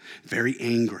general. Very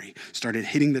angry. Started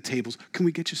hitting the tables. Can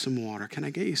we get you some water? Can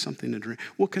I get you something to drink?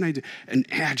 What can I do? And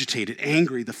agitated,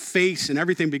 angry. The face and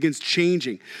everything begins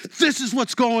changing. This is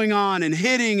what's going on, and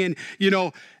hitting, and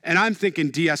I'm thinking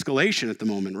de-escalation at the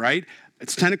moment, right?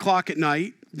 It's 10 o'clock at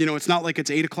night. It's not like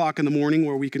it's 8 o'clock in the morning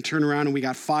where we can turn around and we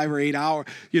got 5 or 8 hours.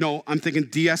 I'm thinking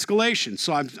de-escalation.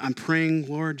 So I'm praying,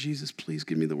 Lord Jesus, please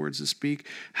give me the words to speak.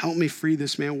 Help me free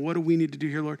this man. What do we need to do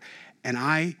here, Lord? And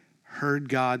I heard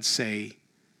God say,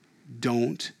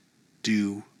 don't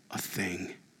do a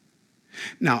thing.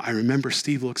 Now, I remember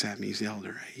Steve looks at me. He's the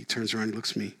elder. Right? He turns around, he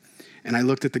looks at me. And I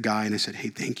looked at the guy and I said, hey,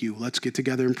 thank you. Let's get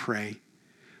together and pray.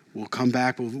 We'll come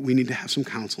back. We need to have some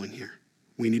counseling here.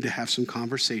 We need to have some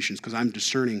conversations because I'm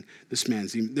discerning this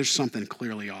there's something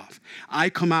clearly off. I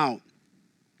come out,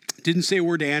 didn't say a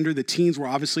word to Andrew. The teens were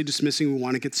obviously dismissing. We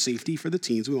want to get safety for the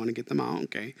teens. We want to get them out,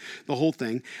 okay? The whole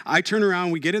thing. I turn around,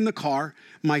 we get in the car.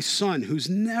 My son, who's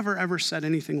never, ever said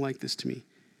anything like this to me,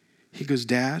 He goes,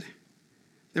 Dad,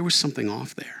 there was something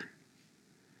off there.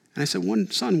 And I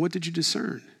said, son, what did you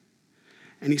discern?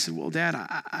 And he said, well, Dad,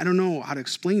 I don't know how to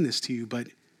explain this to you, but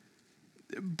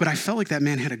I felt like that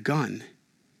man had a gun.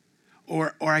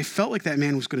 Or I felt like that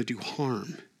man was going to do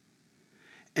harm.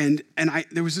 And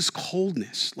there was this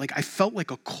coldness. Like I felt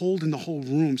like a cold in the whole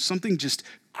room, something just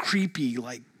creepy,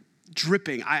 like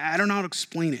dripping. I don't know how to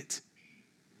explain it.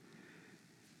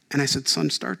 And I said, son,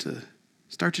 start to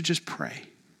just pray.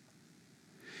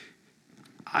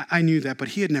 I knew that, but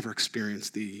he had never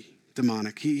experienced the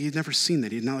demonic. He had never seen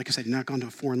that. He had not, like I said, he had not gone to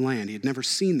a foreign land. He had never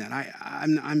seen that.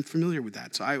 I'm familiar with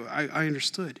that, so I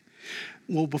understood.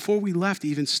 Well, before we left,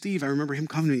 even Steve, I remember him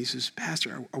coming to me. He says,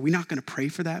 Pastor, are we not going to pray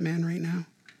for that man right now?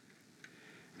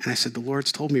 And I said, the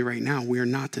Lord's told me right now we are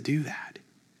not to do that.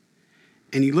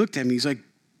 And he looked at me. He's like,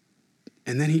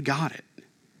 and then he got it.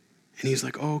 And he's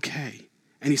like, okay.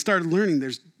 And he started learning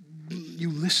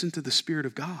you listen to the Spirit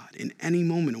of God in any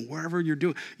moment and wherever you're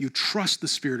doing. You trust the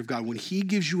Spirit of God. When he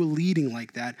gives you a leading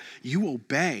like that, you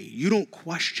obey. You don't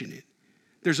question it.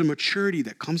 There's a maturity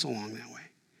that comes along that way.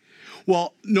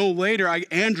 Well, no later,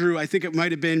 Andrew, I think it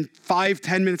might have been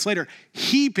 5-10 minutes later,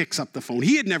 he picks up the phone.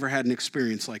 He had never had an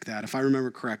experience like that, if I remember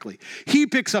correctly. He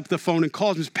picks up the phone and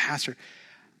calls me, Pastor,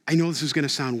 I know this is going to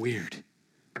sound weird.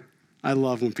 I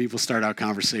love when people start out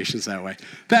conversations that way.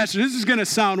 Pastor, this is going to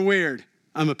sound weird.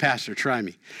 I'm a pastor, try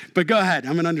me. But go ahead,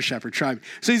 I'm an under shepherd, try me.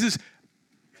 So he says,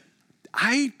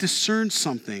 I discerned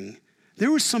something. There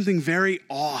was something very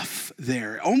off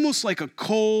there, almost like a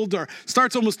cold, or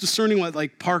starts almost discerning what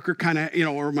like Parker kind of,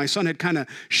 or my son had kind of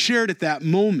shared at that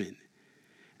moment.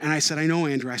 And I said, I know,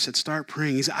 Andrew. I said, start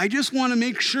praying. He said, I just want to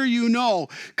make sure you know.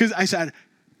 Because I said,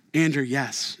 Andrew,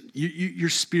 yes, your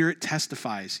spirit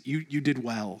testifies. You did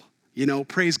well.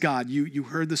 Praise God. You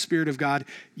heard the Spirit of God.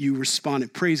 You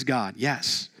responded. Praise God.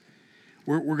 Yes.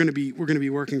 We're going to be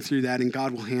working through that, and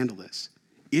God will handle this.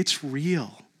 It's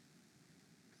real.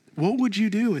 What would you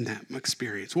do in that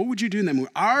experience? What would you do in that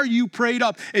moment? Are you prayed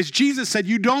up? As Jesus said,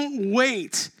 you don't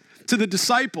wait to the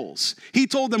disciples. He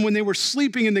told them when they were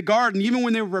sleeping in the garden, even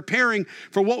when they were preparing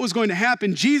for what was going to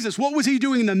happen, Jesus, what was he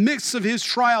doing in the midst of his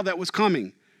trial that was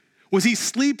coming? Was he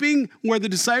sleeping where the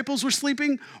disciples were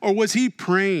sleeping, or was he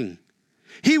praying?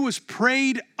 He was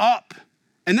prayed up,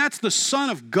 and that's the Son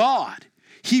of God.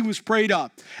 He was prayed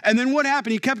up. And then what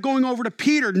happened? He kept going over to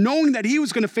Peter, knowing that he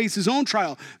was going to face his own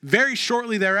trial very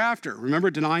shortly thereafter. Remember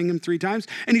denying him 3 times?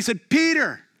 And he said,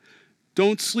 Peter,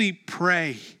 don't sleep,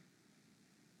 pray.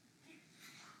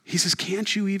 He says,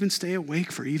 can't you even stay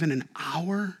awake for even an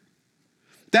hour?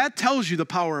 That tells you the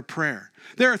power of prayer.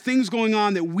 There are things going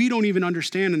on that we don't even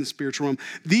understand in the spiritual realm.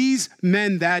 These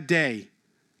men that day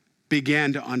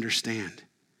began to understand.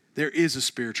 There is a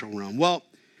spiritual realm. Well,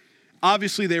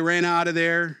 obviously they ran out of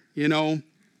there,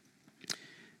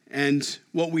 and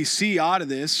what we see out of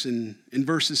this in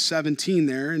verses 17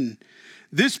 there, and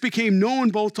this became known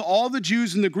both to all the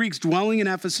Jews and the Greeks dwelling in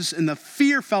Ephesus, and the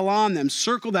fear fell on them.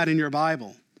 Circle that in your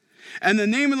Bible. And the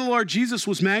name of the Lord Jesus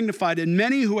was magnified, and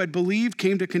many who had believed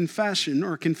came to confessing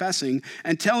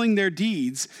and telling their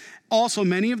deeds. Also,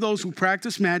 many of those who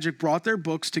practiced magic brought their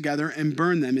books together and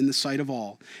burned them in the sight of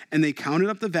all. And they counted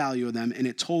up the value of them, and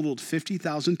it totaled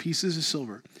 50,000 pieces of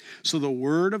silver. So the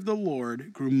word of the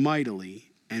Lord grew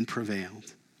mightily and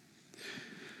prevailed.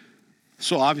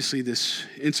 So obviously this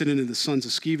incident of the sons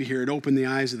of Sceva here, it opened the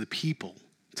eyes of the people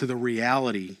to the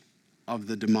reality of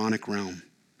the demonic realm,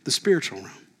 the spiritual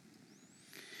realm.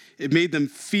 It made them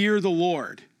fear the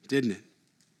Lord, didn't it?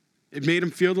 It made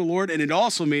them fear the Lord, and it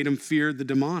also made them fear the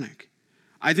demonic.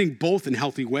 I think both in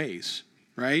healthy ways,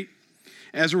 right?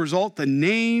 As a result, the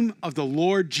name of the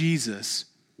Lord Jesus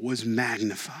was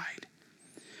magnified.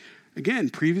 Again,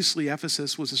 previously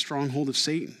Ephesus was a stronghold of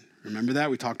Satan. Remember that?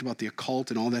 We talked about the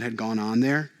occult and all that had gone on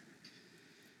there.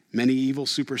 Many evil,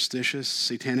 superstitious,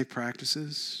 satanic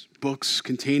practices. Books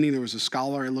containing, there was a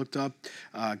scholar I looked up,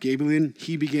 Gabriel,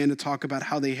 he began to talk about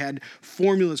how they had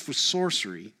formulas for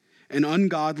sorcery, and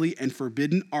ungodly and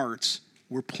forbidden arts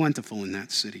were plentiful in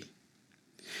that city.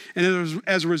 And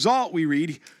as a result, we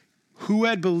read, who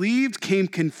had believed came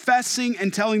confessing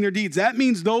and telling their deeds. That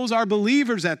means those are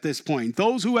believers at this point.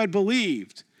 Those who had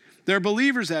believed, they're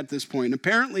believers at this point.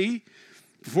 Apparently,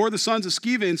 before the sons of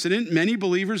Sceva incident, many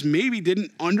believers maybe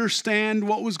didn't understand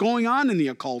what was going on in the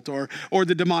occult or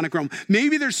the demonic realm.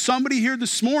 Maybe there's somebody here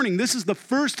this morning. This is the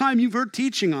first time you've heard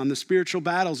teaching on the spiritual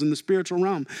battles in the spiritual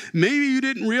realm. Maybe you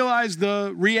didn't realize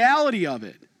the reality of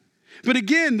it. But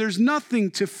again, there's nothing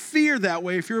to fear that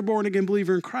way if you're a born-again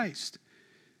believer in Christ.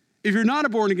 If you're not a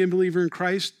born-again believer in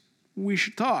Christ, we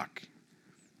should talk.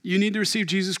 You need to receive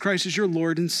Jesus Christ as your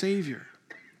Lord and Savior.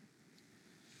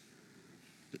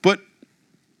 But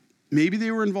maybe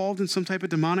they were involved in some type of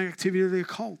demonic activity or the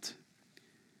occult.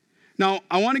 Now,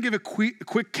 I want to give a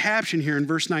quick caption here in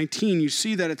verse 19. You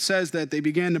see that it says that they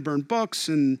began to burn books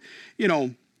and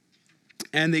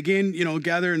they again,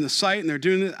 gather in the site and they're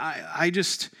doing it. I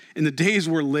just, in the days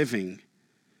we're living,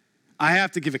 I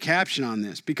have to give a caption on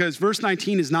this because verse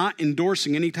 19 is not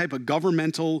endorsing any type of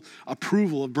governmental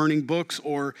approval of burning books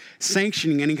or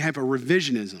sanctioning any type of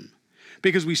revisionism.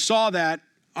 Because we saw that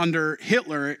under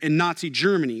Hitler in Nazi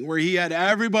Germany, where he had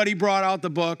everybody brought out the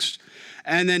books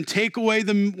and then take away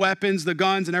the weapons, the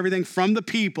guns, and everything from the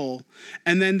people,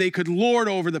 and then they could lord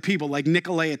over the people like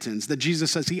Nicolaitans. That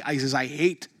Jesus says, he says, I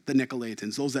hate the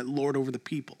Nicolaitans, those that lord over the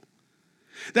people.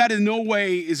 That in no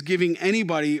way is giving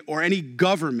anybody or any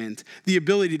government the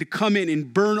ability to come in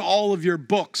and burn all of your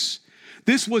books.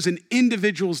 This was an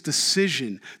individual's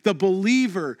decision. The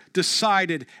believer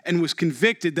decided and was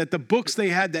convicted that the books they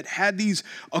had that had these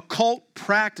occult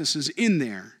practices in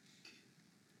there,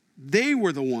 they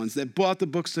were the ones that brought the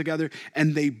books together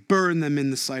and they burned them in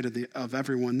the sight of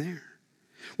everyone there.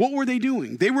 What were they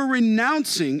doing? They were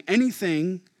renouncing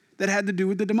anything that had to do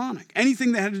with the demonic,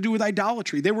 anything that had to do with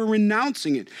idolatry. They were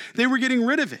renouncing it. They were getting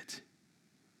rid of it.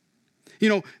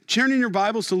 Turn in your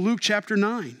Bibles to Luke chapter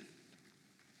 9.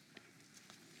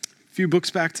 A few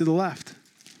books back to the left.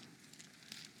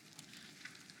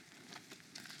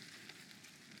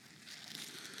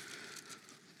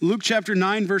 Luke chapter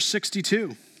 9, verse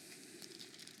 62.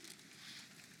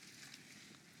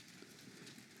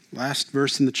 Last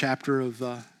verse in the chapter of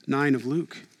 9 of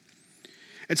Luke.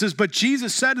 It says, but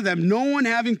Jesus said to them, no one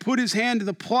having put his hand to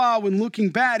the plow and looking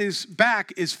back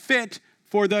is fit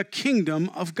for the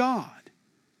kingdom of God.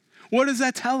 What does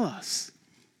that tell us?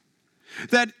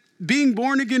 That being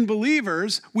born again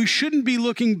believers, we shouldn't be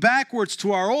looking backwards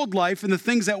to our old life and the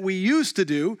things that we used to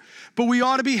do, but we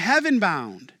ought to be heaven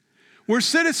bound. We're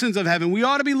citizens of heaven. We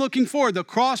ought to be looking forward. The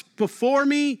cross before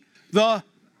me, the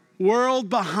world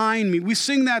behind me. We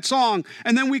sing that song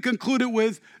and then we conclude it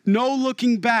with no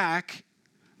looking back.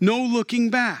 No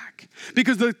looking back.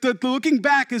 Because the looking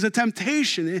back is a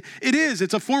temptation. It is.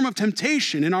 It's a form of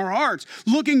temptation in our hearts.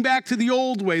 Looking back to the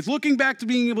old ways. Looking back to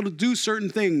being able to do certain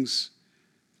things.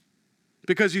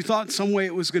 Because you thought some way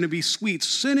it was going to be sweet.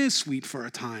 Sin is sweet for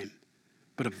a time.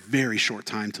 But a very short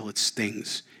time till it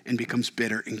stings and becomes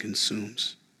bitter and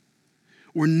consumes.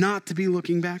 We're not to be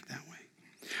looking back that way.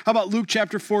 How about Luke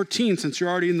chapter 14, since you're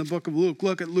already in the book of Luke?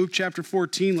 Look at Luke chapter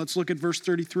 14. Let's look at verse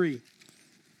 33.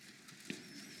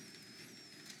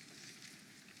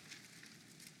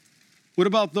 What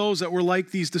about those that were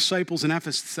like these disciples in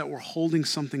Ephesus that were holding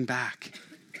something back?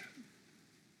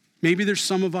 Maybe there's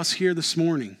some of us here this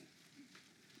morning.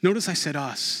 Notice I said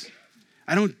us.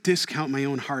 I don't discount my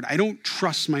own heart. I don't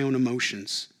trust my own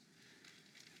emotions.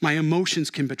 My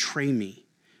emotions can betray me.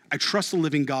 I trust the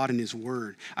living God and his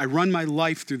word. I run my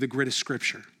life through the grid of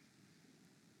scripture.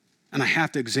 And I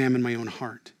have to examine my own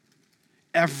heart.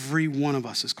 Every one of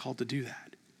us is called to do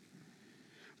that.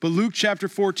 But Luke chapter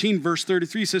 14, verse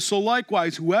 33 says, so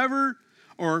likewise, whoever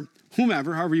or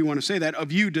whomever, however you want to say that,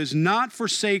 of you does not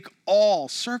forsake all,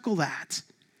 circle that,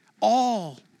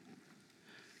 all,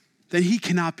 then he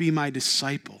cannot be my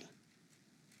disciple.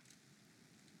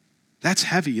 That's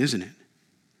heavy, isn't it?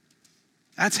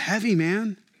 That's heavy,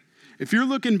 man. If you're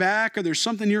looking back or there's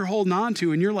something you're holding on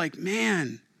to and you're like,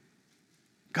 man,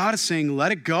 God is saying,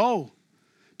 let it go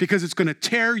because it's going to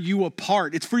tear you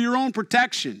apart. It's for your own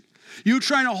protection. You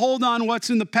trying to hold on what's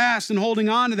in the past and holding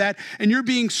on to that, and you're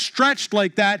being stretched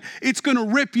like that, it's going to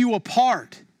rip you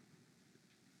apart.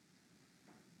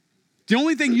 The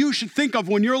only thing you should think of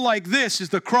when you're like this is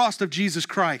the cross of Jesus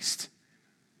Christ.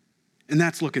 And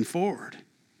that's looking forward,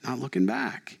 not looking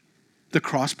back. The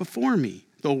cross before me,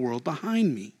 the world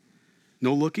behind me.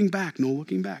 No looking back, no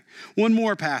looking back. One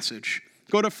more passage.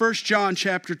 Go to 1 John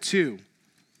chapter 2.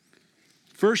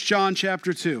 1 John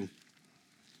chapter 2.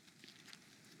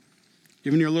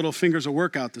 Giving your little fingers a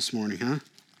workout this morning, huh?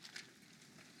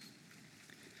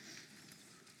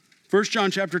 1 John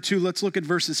chapter 2, let's look at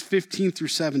verses 15 through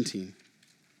 17.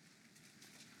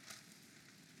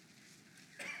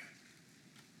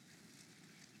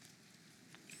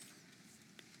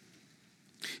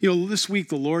 This week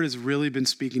the Lord has really been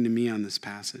speaking to me on this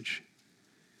passage.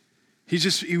 He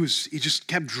just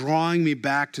kept drawing me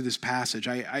back to this passage.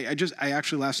 I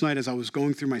actually last night as I was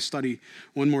going through my study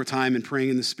one more time and praying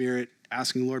in the Spirit,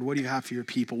 asking, Lord, what do you have for your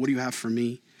people? What do you have for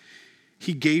me?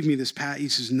 He gave me this passage. He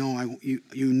says, no, you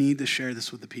need to share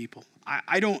this with the people.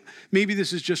 Maybe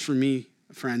this is just for me,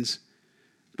 friends,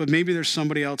 but maybe there's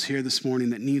somebody else here this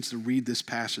morning that needs to read this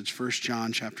passage, 1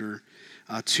 John chapter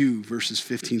 2, verses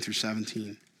 15 through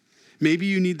 17. Maybe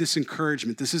you need this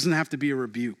encouragement. This doesn't have to be a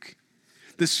rebuke.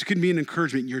 This could be an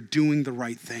encouragement. You're doing the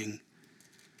right thing.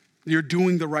 You're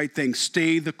doing the right thing.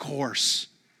 Stay the course.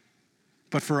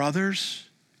 But for others,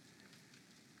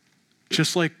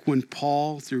 just like when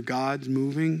Paul, through God's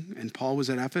moving, and Paul was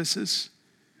at Ephesus,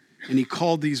 and he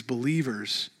called these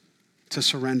believers to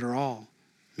surrender all.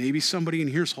 Maybe somebody in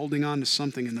here is holding on to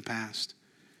something in the past.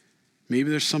 Maybe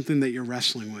there's something that you're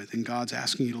wrestling with, and God's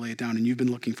asking you to lay it down, and you've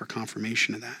been looking for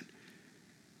confirmation of that.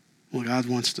 Well, God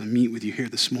wants to meet with you here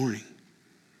this morning.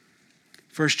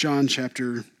 1 John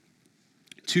chapter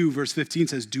 2, verse 15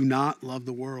 says, do not love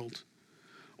the world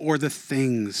or the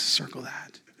things, circle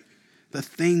that, the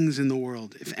things in the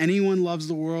world. If anyone loves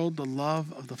the world, the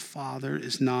love of the Father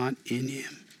is not in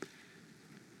him.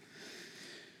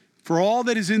 For all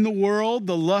that is in the world,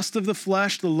 the lust of the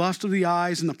flesh, the lust of the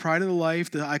eyes, and the pride of the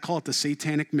life, I call it the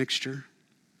satanic mixture.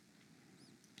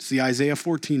 It's the Isaiah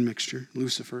 14 mixture,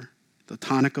 Lucifer, the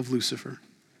tonic of Lucifer,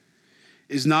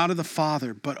 is not of the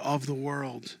Father, but of the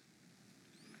world.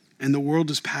 And the world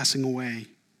is passing away,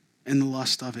 and the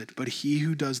lust of it. But he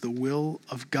who does the will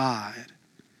of God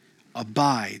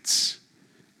abides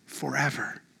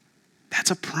forever.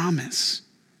 That's a promise.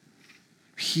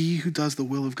 He who does the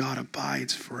will of God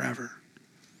abides forever.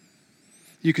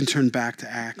 You can turn back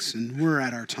to Acts, and we're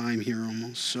at our time here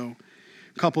almost. So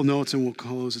a couple notes and we'll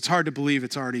close. It's hard to believe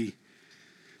it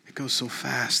goes so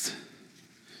fast.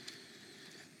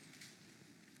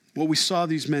 What we saw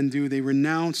these men do, they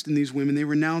renounced, and these women, they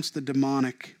renounced the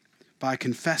demonic by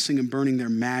confessing and burning their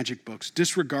magic books,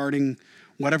 disregarding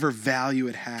whatever value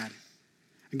it had.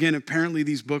 Again, apparently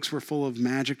these books were full of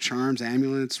magic charms,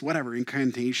 amulets, whatever,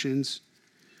 incantations.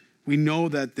 We know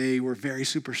that they were very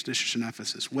superstitious in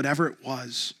Ephesus, whatever it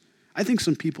was. I think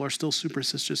some people are still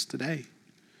superstitious today.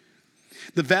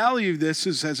 The value of this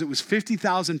is, as it was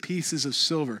 50,000 pieces of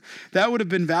silver. That would have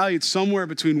been valued somewhere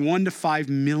between $1 to $5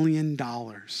 million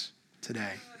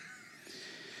today.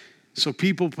 So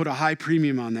people put a high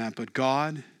premium on that, but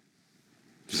God,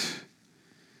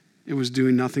 it was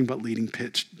doing nothing but leading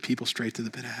people straight to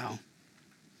the pit of hell.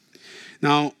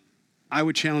 Now, I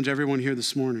would challenge everyone here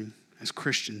this morning, as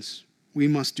Christians, we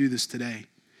must do this today.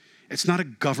 It's not a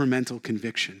governmental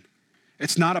conviction.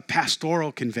 It's not a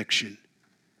pastoral conviction.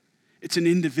 It's an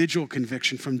individual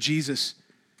conviction from Jesus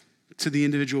to the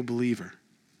individual believer.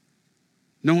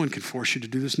 No one can force you to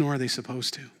do this, nor are they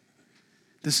supposed to.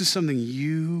 This is something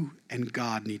you and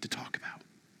God need to talk about.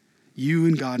 You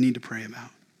and God need to pray about.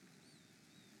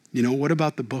 You know, what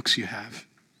about the books you have?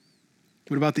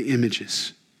 What about the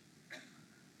images?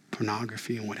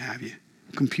 Pornography and what have you.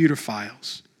 Computer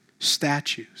files,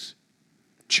 statues,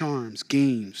 charms,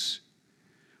 games,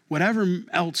 whatever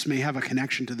else may have a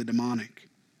connection to the demonic.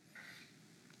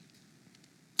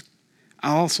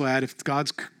 I'll also add, if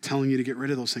God's telling you to get rid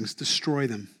of those things, destroy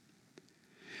them.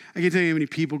 I can tell you how many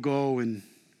people go and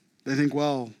they think,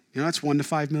 well, that's $1 to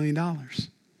 $5 million,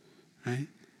 right?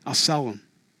 I'll sell them.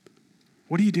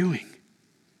 What are you doing?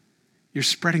 You're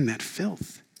spreading that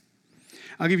filth.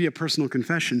 I'll give you a personal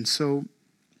confession. So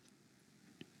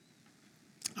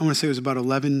I want to say it was about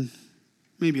 11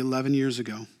 years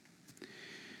ago.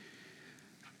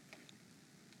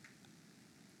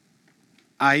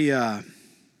 I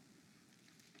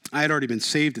had already been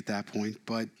saved at that point,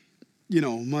 but,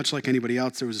 much like anybody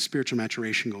else, there was a spiritual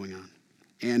maturation going on.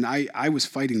 And I was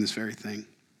fighting this very thing.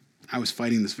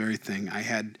 I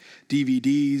had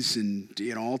DVDs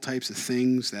and, all types of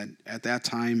things that at that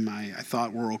time I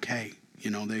thought were okay.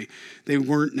 They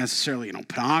weren't necessarily,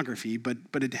 pornography, but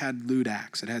it had lewd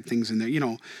acts. It had things in there,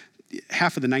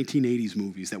 half of the 1980s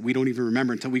movies that we don't even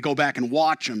remember until we go back and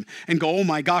watch them and go, oh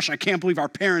my gosh, I can't believe our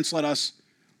parents let us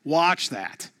watch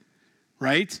that.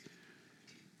 Right?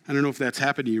 I don't know if that's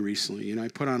happened to you recently. I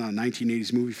put on a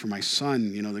 1980s movie for my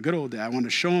son, the good old day. I wanted to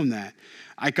show him that.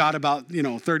 I got about,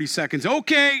 30 seconds.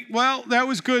 Okay, well, that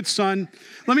was good, son.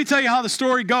 Let me tell you how the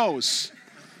story goes.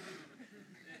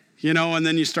 And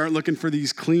then you start looking for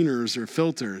these cleaners or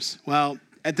filters. Well,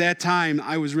 at that time,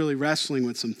 I was really wrestling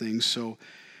with some things. So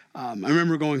I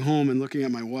remember going home and looking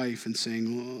at my wife and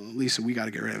saying, well, Lisa, we got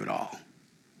to get rid of it all.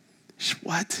 She said,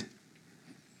 what?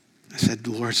 I said,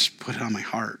 the Lord's put it on my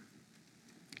heart.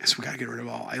 I said, we got to get rid of it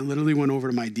all. I literally went over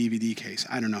to my DVD case,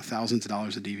 I don't know, thousands of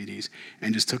dollars of DVDs,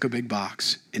 and just took a big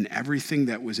box and everything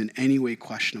that was in any way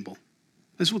questionable.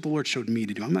 This is what the Lord showed me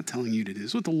to do. I'm not telling you to do. This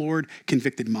is what the Lord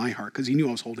convicted my heart because he knew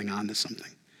I was holding on to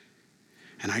something.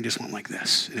 And I just went like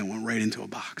this, and it went right into a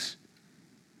box.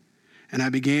 And I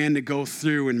began to go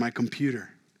through in my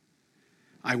computer.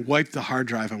 I wiped the hard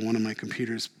drive on one of my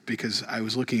computers because I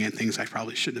was looking at things I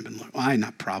probably shouldn't have been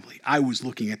looking. I was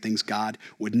looking at things God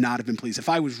would not have been pleased. If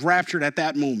I was raptured at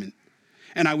that moment,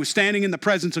 and I was standing in the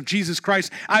presence of Jesus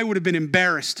Christ, I would have been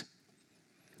embarrassed.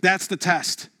 That's the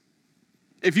test.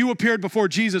 If you appeared before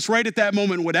Jesus right at that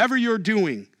moment, whatever you're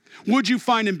doing, would you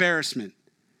find embarrassment?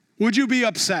 Would you be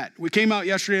upset? We came out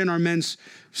yesterday in our men's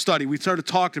study. We started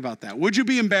talking about that. Would you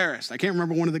be embarrassed? I can't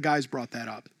remember, one of the guys brought that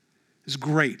up. It's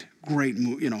great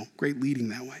leading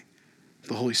that way.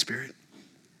 The Holy Spirit.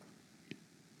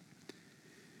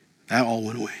 That all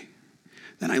went away.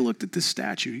 Then I looked at this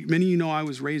statue. Many of you know I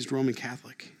was raised Roman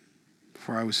Catholic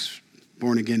before I was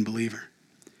born again believer.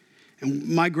 And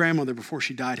my grandmother, before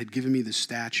she died, had given me this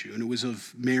statue. And it was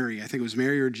of Mary. I think it was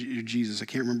Mary or Jesus. I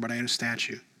can't remember, but I had a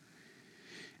statue.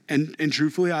 And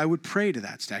truthfully, I would pray to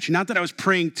that statue. Not that I was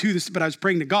praying to this, but I was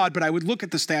praying to God. But I would look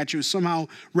at the statue as somehow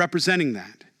representing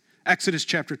that. Exodus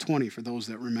chapter 20, for those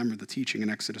that remember the teaching in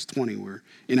Exodus 20. We're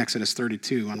in Exodus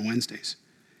 32 on Wednesdays.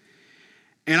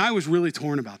 And I was really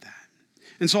torn about that.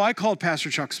 And so I called Pastor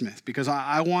Chuck Smith because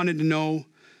I wanted to know,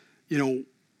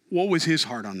 what was his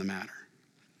heart on the matter.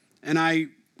 And I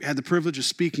had the privilege of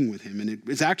speaking with him, and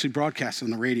it's actually broadcast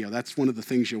on the radio. That's one of the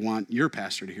things you want your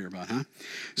pastor to hear about, huh?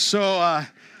 So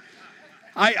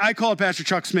I called Pastor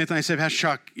Chuck Smith, and I said, Pastor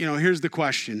Chuck, here's the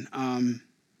question.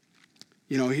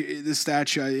 This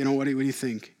statue, what do you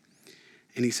think?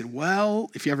 And he said,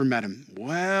 well, if you ever met him,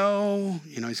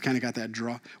 he's kind of got that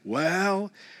draw.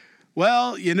 Well,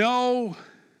 what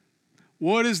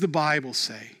does the Bible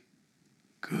say?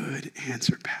 Good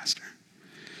answer, Pastor.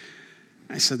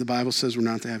 I said, the Bible says we're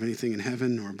not to have anything in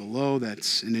heaven or below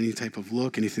that's in any type of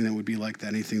look, anything that would be like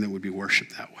that, anything that would be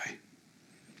worshiped that way.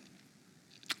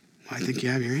 Well, I think you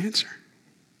have your answer.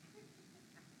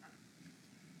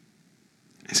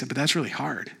 I said, but that's really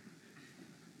hard.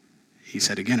 He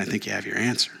said, again, I think you have your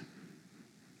answer.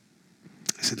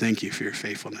 I said, thank you for your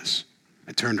faithfulness.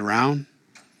 I turned around,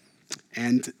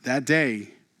 and that day,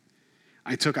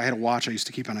 I had a watch I used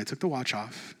to keep on. I took the watch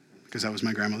off because that was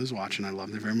my grandmother's watch, and I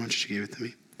loved it very much. She gave it to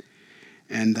me.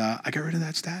 And I got rid of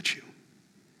that statue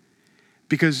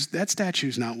because that statue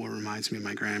is not what reminds me of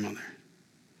my grandmother.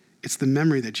 It's the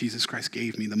memory that Jesus Christ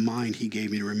gave me, the mind he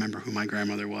gave me to remember who my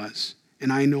grandmother was.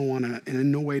 And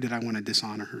in no way did I want to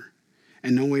dishonor her.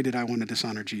 In no way did I want to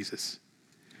dishonor Jesus.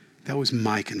 That was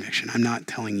my conviction. I'm not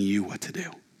telling you what to do.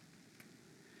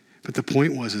 But the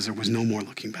point was there was no more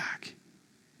looking back.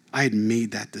 I had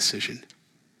made that decision.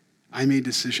 I made a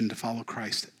decision to follow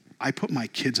Christ. I put my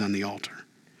kids on the altar.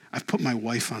 I've put my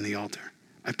wife on the altar.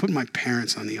 I put my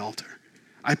parents on the altar.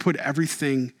 I put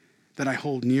everything that I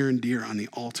hold near and dear on the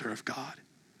altar of God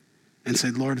and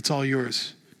said, Lord, it's all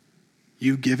yours.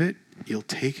 You give it, you'll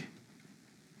take.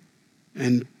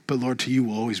 But Lord, to you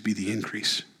will always be the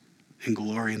increase in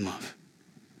glory and love.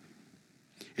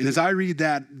 And as I read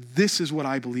that, this is what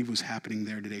I believe was happening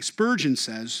there today. Spurgeon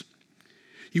says,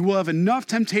 you will have enough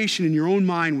temptation in your own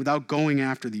mind without going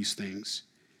after these things.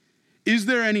 Is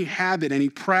there any habit, any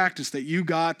practice that you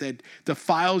got that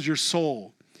defiles your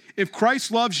soul? If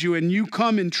Christ loves you and you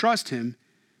come and trust him,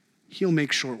 he'll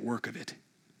make short work of it.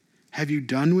 Have you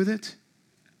done with it?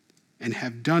 And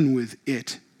have done with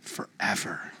it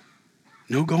forever.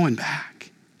 No going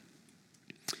back.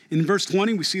 In verse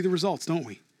 20, we see the results, don't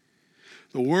we?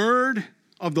 The word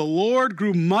of the Lord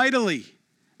grew mightily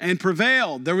and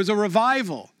prevailed. There was a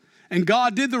revival. And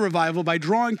God did the revival by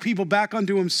drawing people back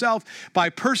unto himself by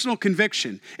personal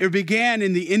conviction. It began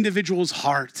in the individual's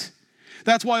heart.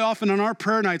 That's why often on our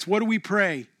prayer nights, what do we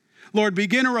pray? Lord,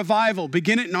 begin a revival.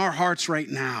 Begin it in our hearts right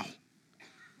now.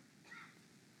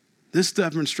 This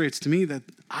demonstrates to me that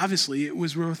obviously it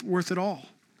was worth it all.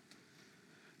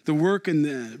 The work in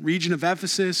the region of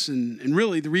Ephesus and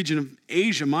really the region of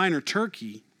Asia Minor,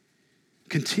 Turkey,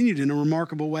 continued in a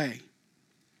remarkable way.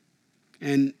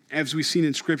 And as we've seen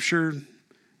in Scripture,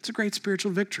 it's a great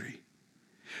spiritual victory.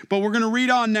 But we're going to read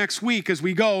on next week as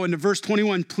we go into verse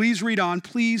 21. Please read on.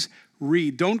 Please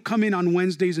read. Don't come in on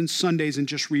Wednesdays and Sundays and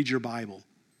just read your Bible.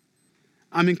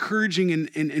 I'm encouraging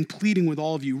and pleading with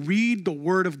all of you. Read the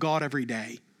Word of God every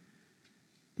day.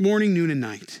 Morning, noon, and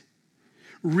night.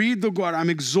 Read the God. I'm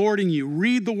exhorting you.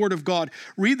 Read the Word of God.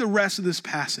 Read the rest of this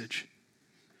passage.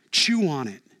 Chew on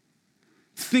it.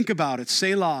 Think about it.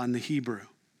 Selah in the Hebrew.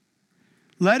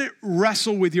 Let it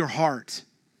wrestle with your heart.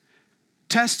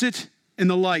 Test it in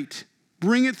the light.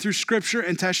 Bring it through Scripture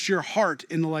and test your heart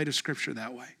in the light of Scripture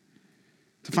that way.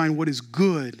 To find what is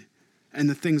good and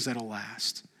the things that'll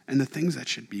last and the things that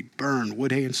should be burned,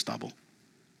 wood, hay, and stubble.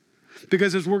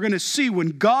 Because as we're going to see,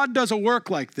 when God does a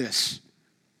work like this,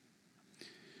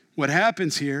 what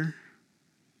happens here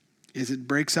is it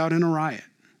breaks out in a riot.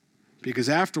 Because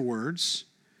afterwards,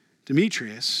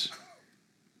 Demetrius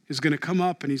is going to come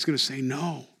up and he's going to say,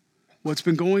 no, what's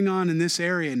been going on in this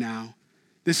area now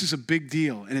This is a big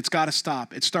deal, and it's got to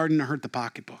stop. It's starting to hurt the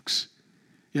pocketbooks.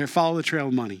 Follow the trail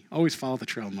of money. Always follow the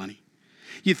trail of money.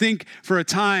 You think for a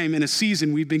time in a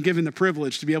season we've been given the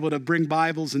privilege to be able to bring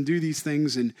Bibles and do these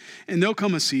things, and there'll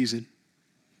come a season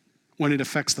when it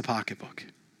affects the pocketbook.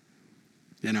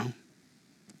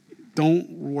 Don't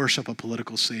worship a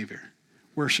political savior.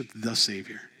 Worship the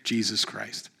Savior, Jesus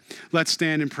Christ. Let's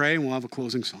stand and pray, and we'll have a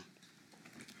closing song.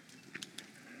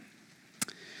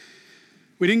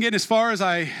 We didn't get as far as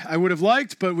I would have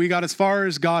liked, but we got as far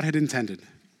as God had intended.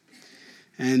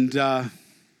 And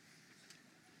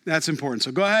that's important.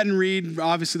 So go ahead and read.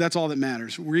 Obviously, that's all that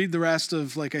matters. Read the rest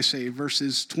of, like I say,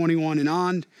 verses 21 and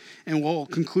on, and we'll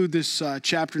conclude this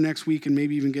chapter next week and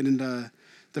maybe even get into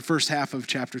the first half of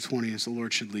chapter 20 as the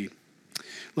Lord should lead.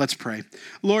 Let's pray.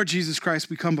 Lord Jesus Christ,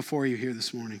 we come before you here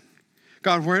this morning.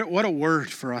 God, what a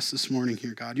word for us this morning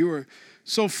here, God. You are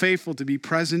so faithful to be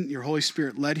present. Your Holy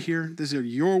Spirit led here. These are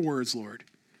your words, Lord.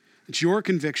 It's your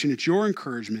conviction. It's your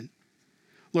encouragement.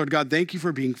 Lord God, thank you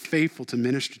for being faithful to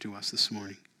minister to us this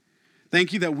morning.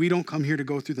 Thank you that we don't come here to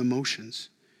go through the motions.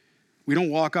 We don't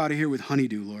walk out of here with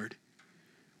honeydew, Lord.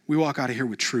 We walk out of here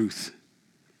with truth.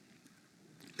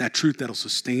 That truth that'll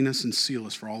sustain us and seal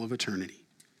us for all of eternity.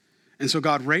 And so,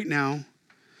 God, right now,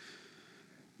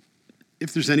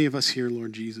 if there's any of us here,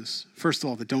 Lord Jesus, first of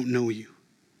all, that don't know you,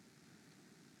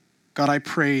 God, I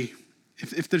pray,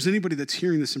 if there's anybody that's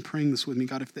hearing this and praying this with me,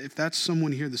 God, if that's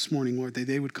someone here this morning, Lord,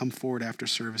 they would come forward after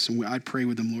service, and I'd pray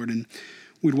with them, Lord, and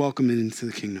we'd welcome them into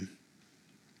the kingdom.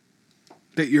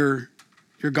 That your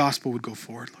gospel would go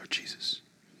forward, Lord Jesus.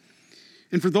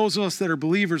 And for those of us that are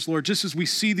believers, Lord, just as we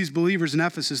see these believers in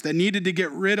Ephesus that needed to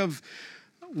get rid of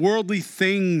worldly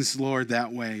things, Lord,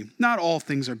 that way. Not all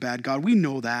things are bad, God. We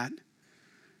know that.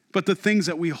 But the things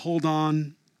that we hold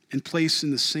on and place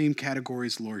in the same category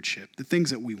as lordship, the things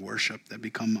that we worship that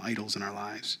become idols in our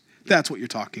lives, that's what you're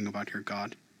talking about here,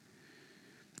 God.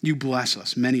 You bless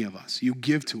us, many of us. You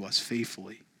give to us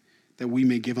faithfully that we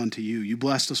may give unto you. You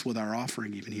blessed us with our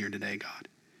offering even here today, God.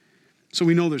 So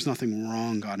we know there's nothing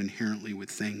wrong, God, inherently with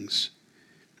things.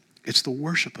 It's the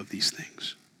worship of these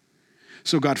things.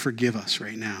 So God, forgive us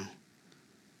right now.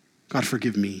 God,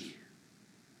 forgive me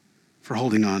for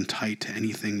holding on tight to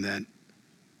anything that,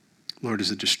 Lord, is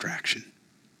a distraction.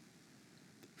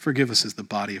 Forgive us as the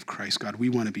body of Christ, God. We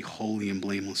want to be holy and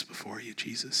blameless before you,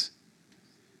 Jesus.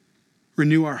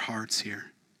 Renew our hearts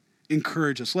here.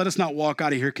 Encourage us. Let us not walk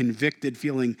out of here convicted,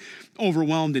 feeling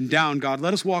overwhelmed and down, God.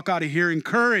 Let us walk out of here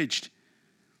encouraged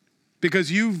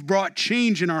because you've brought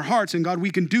change in our hearts, and God,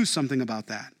 we can do something about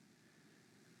that.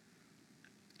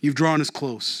 You've drawn us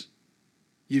close.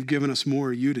 You've given us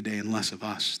more of you today and less of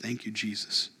us. Thank you,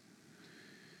 Jesus.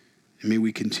 And may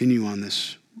we continue on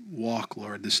this walk,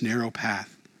 Lord, this narrow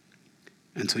path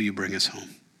until you bring us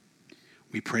home.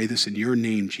 We pray this in your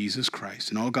name, Jesus Christ.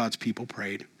 And all God's people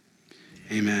prayed.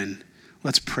 Amen.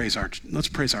 Let's praise our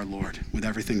Lord with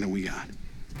everything that we got.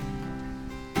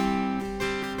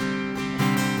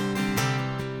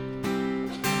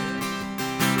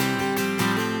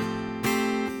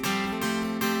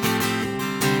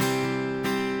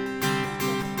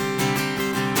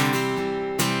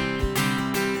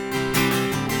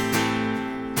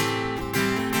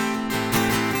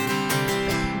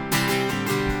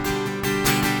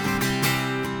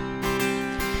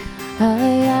 I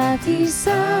have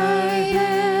decided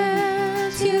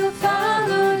to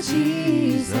follow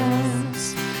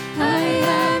Jesus. I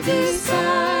have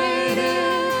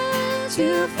decided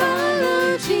to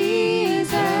follow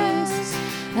Jesus.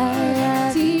 I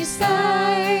have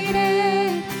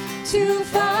decided to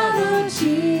follow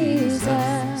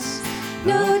Jesus.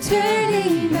 No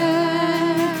turning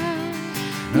back,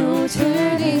 no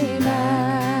turning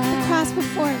back. The cross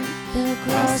before me. The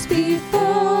cross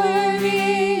before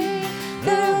me.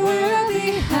 The world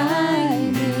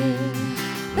behind me,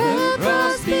 the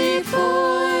cross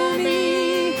before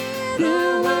me,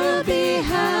 the world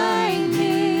behind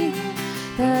me,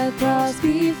 the cross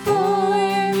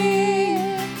before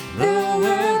me, the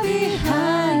world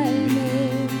behind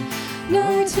me.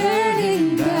 No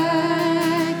turning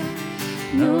back,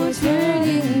 no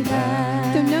turning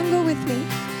back. Though none go with me,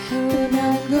 though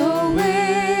none go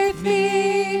with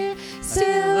me,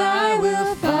 still I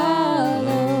will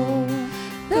follow.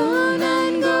 Though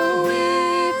none go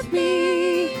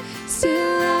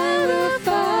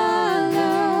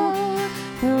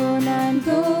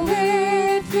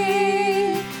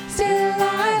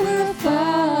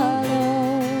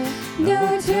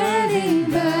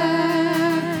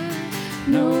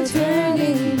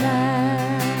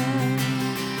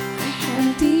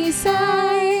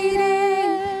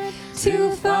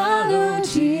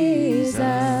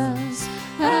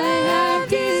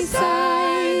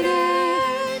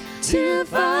to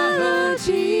follow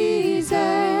Jesus.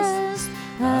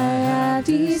 I have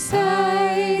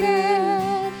decided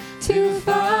to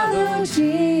follow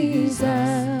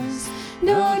Jesus.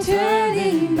 No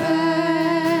turning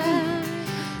back,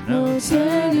 no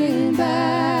turning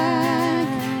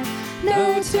back,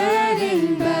 no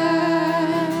turning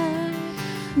back,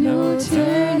 no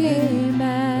turning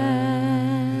back.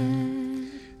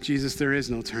 Jesus, there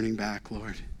is no turning back,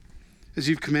 Lord. As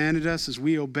you've commanded us, as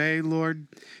we obey, Lord,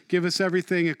 give us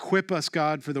everything. Equip us,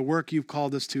 God, for the work you've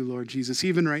called us to, Lord Jesus,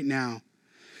 even right now.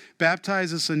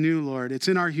 Baptize us anew, Lord. It's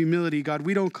in our humility, God.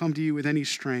 We don't come to you with any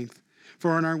strength,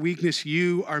 for in our weakness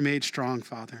you are made strong,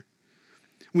 Father.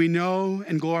 We know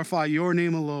and glorify your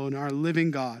name alone, our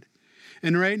living God.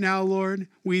 And right now, Lord,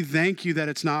 we thank you that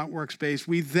it's not works-based.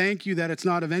 We thank you that it's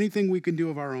not of anything we can do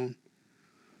of our own.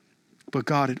 But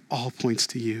God, it all points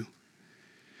to you.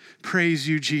 Praise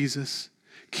you, Jesus.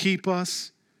 Keep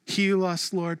us, heal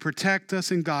us, Lord. Protect us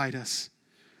and guide us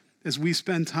as we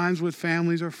spend times with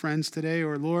families or friends today,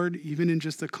 or Lord, even in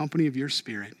just the company of your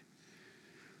Spirit.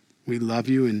 We love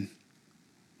you, and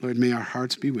Lord, may our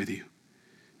hearts be with you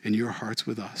and your hearts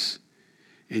with us.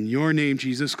 In your name,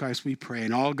 Jesus Christ, we pray,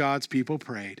 and all God's people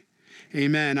prayed.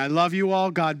 Amen. I love you all.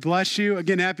 God bless you.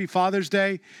 Again, happy Father's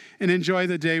Day, and enjoy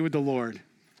the day with the Lord.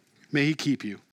 May he keep you.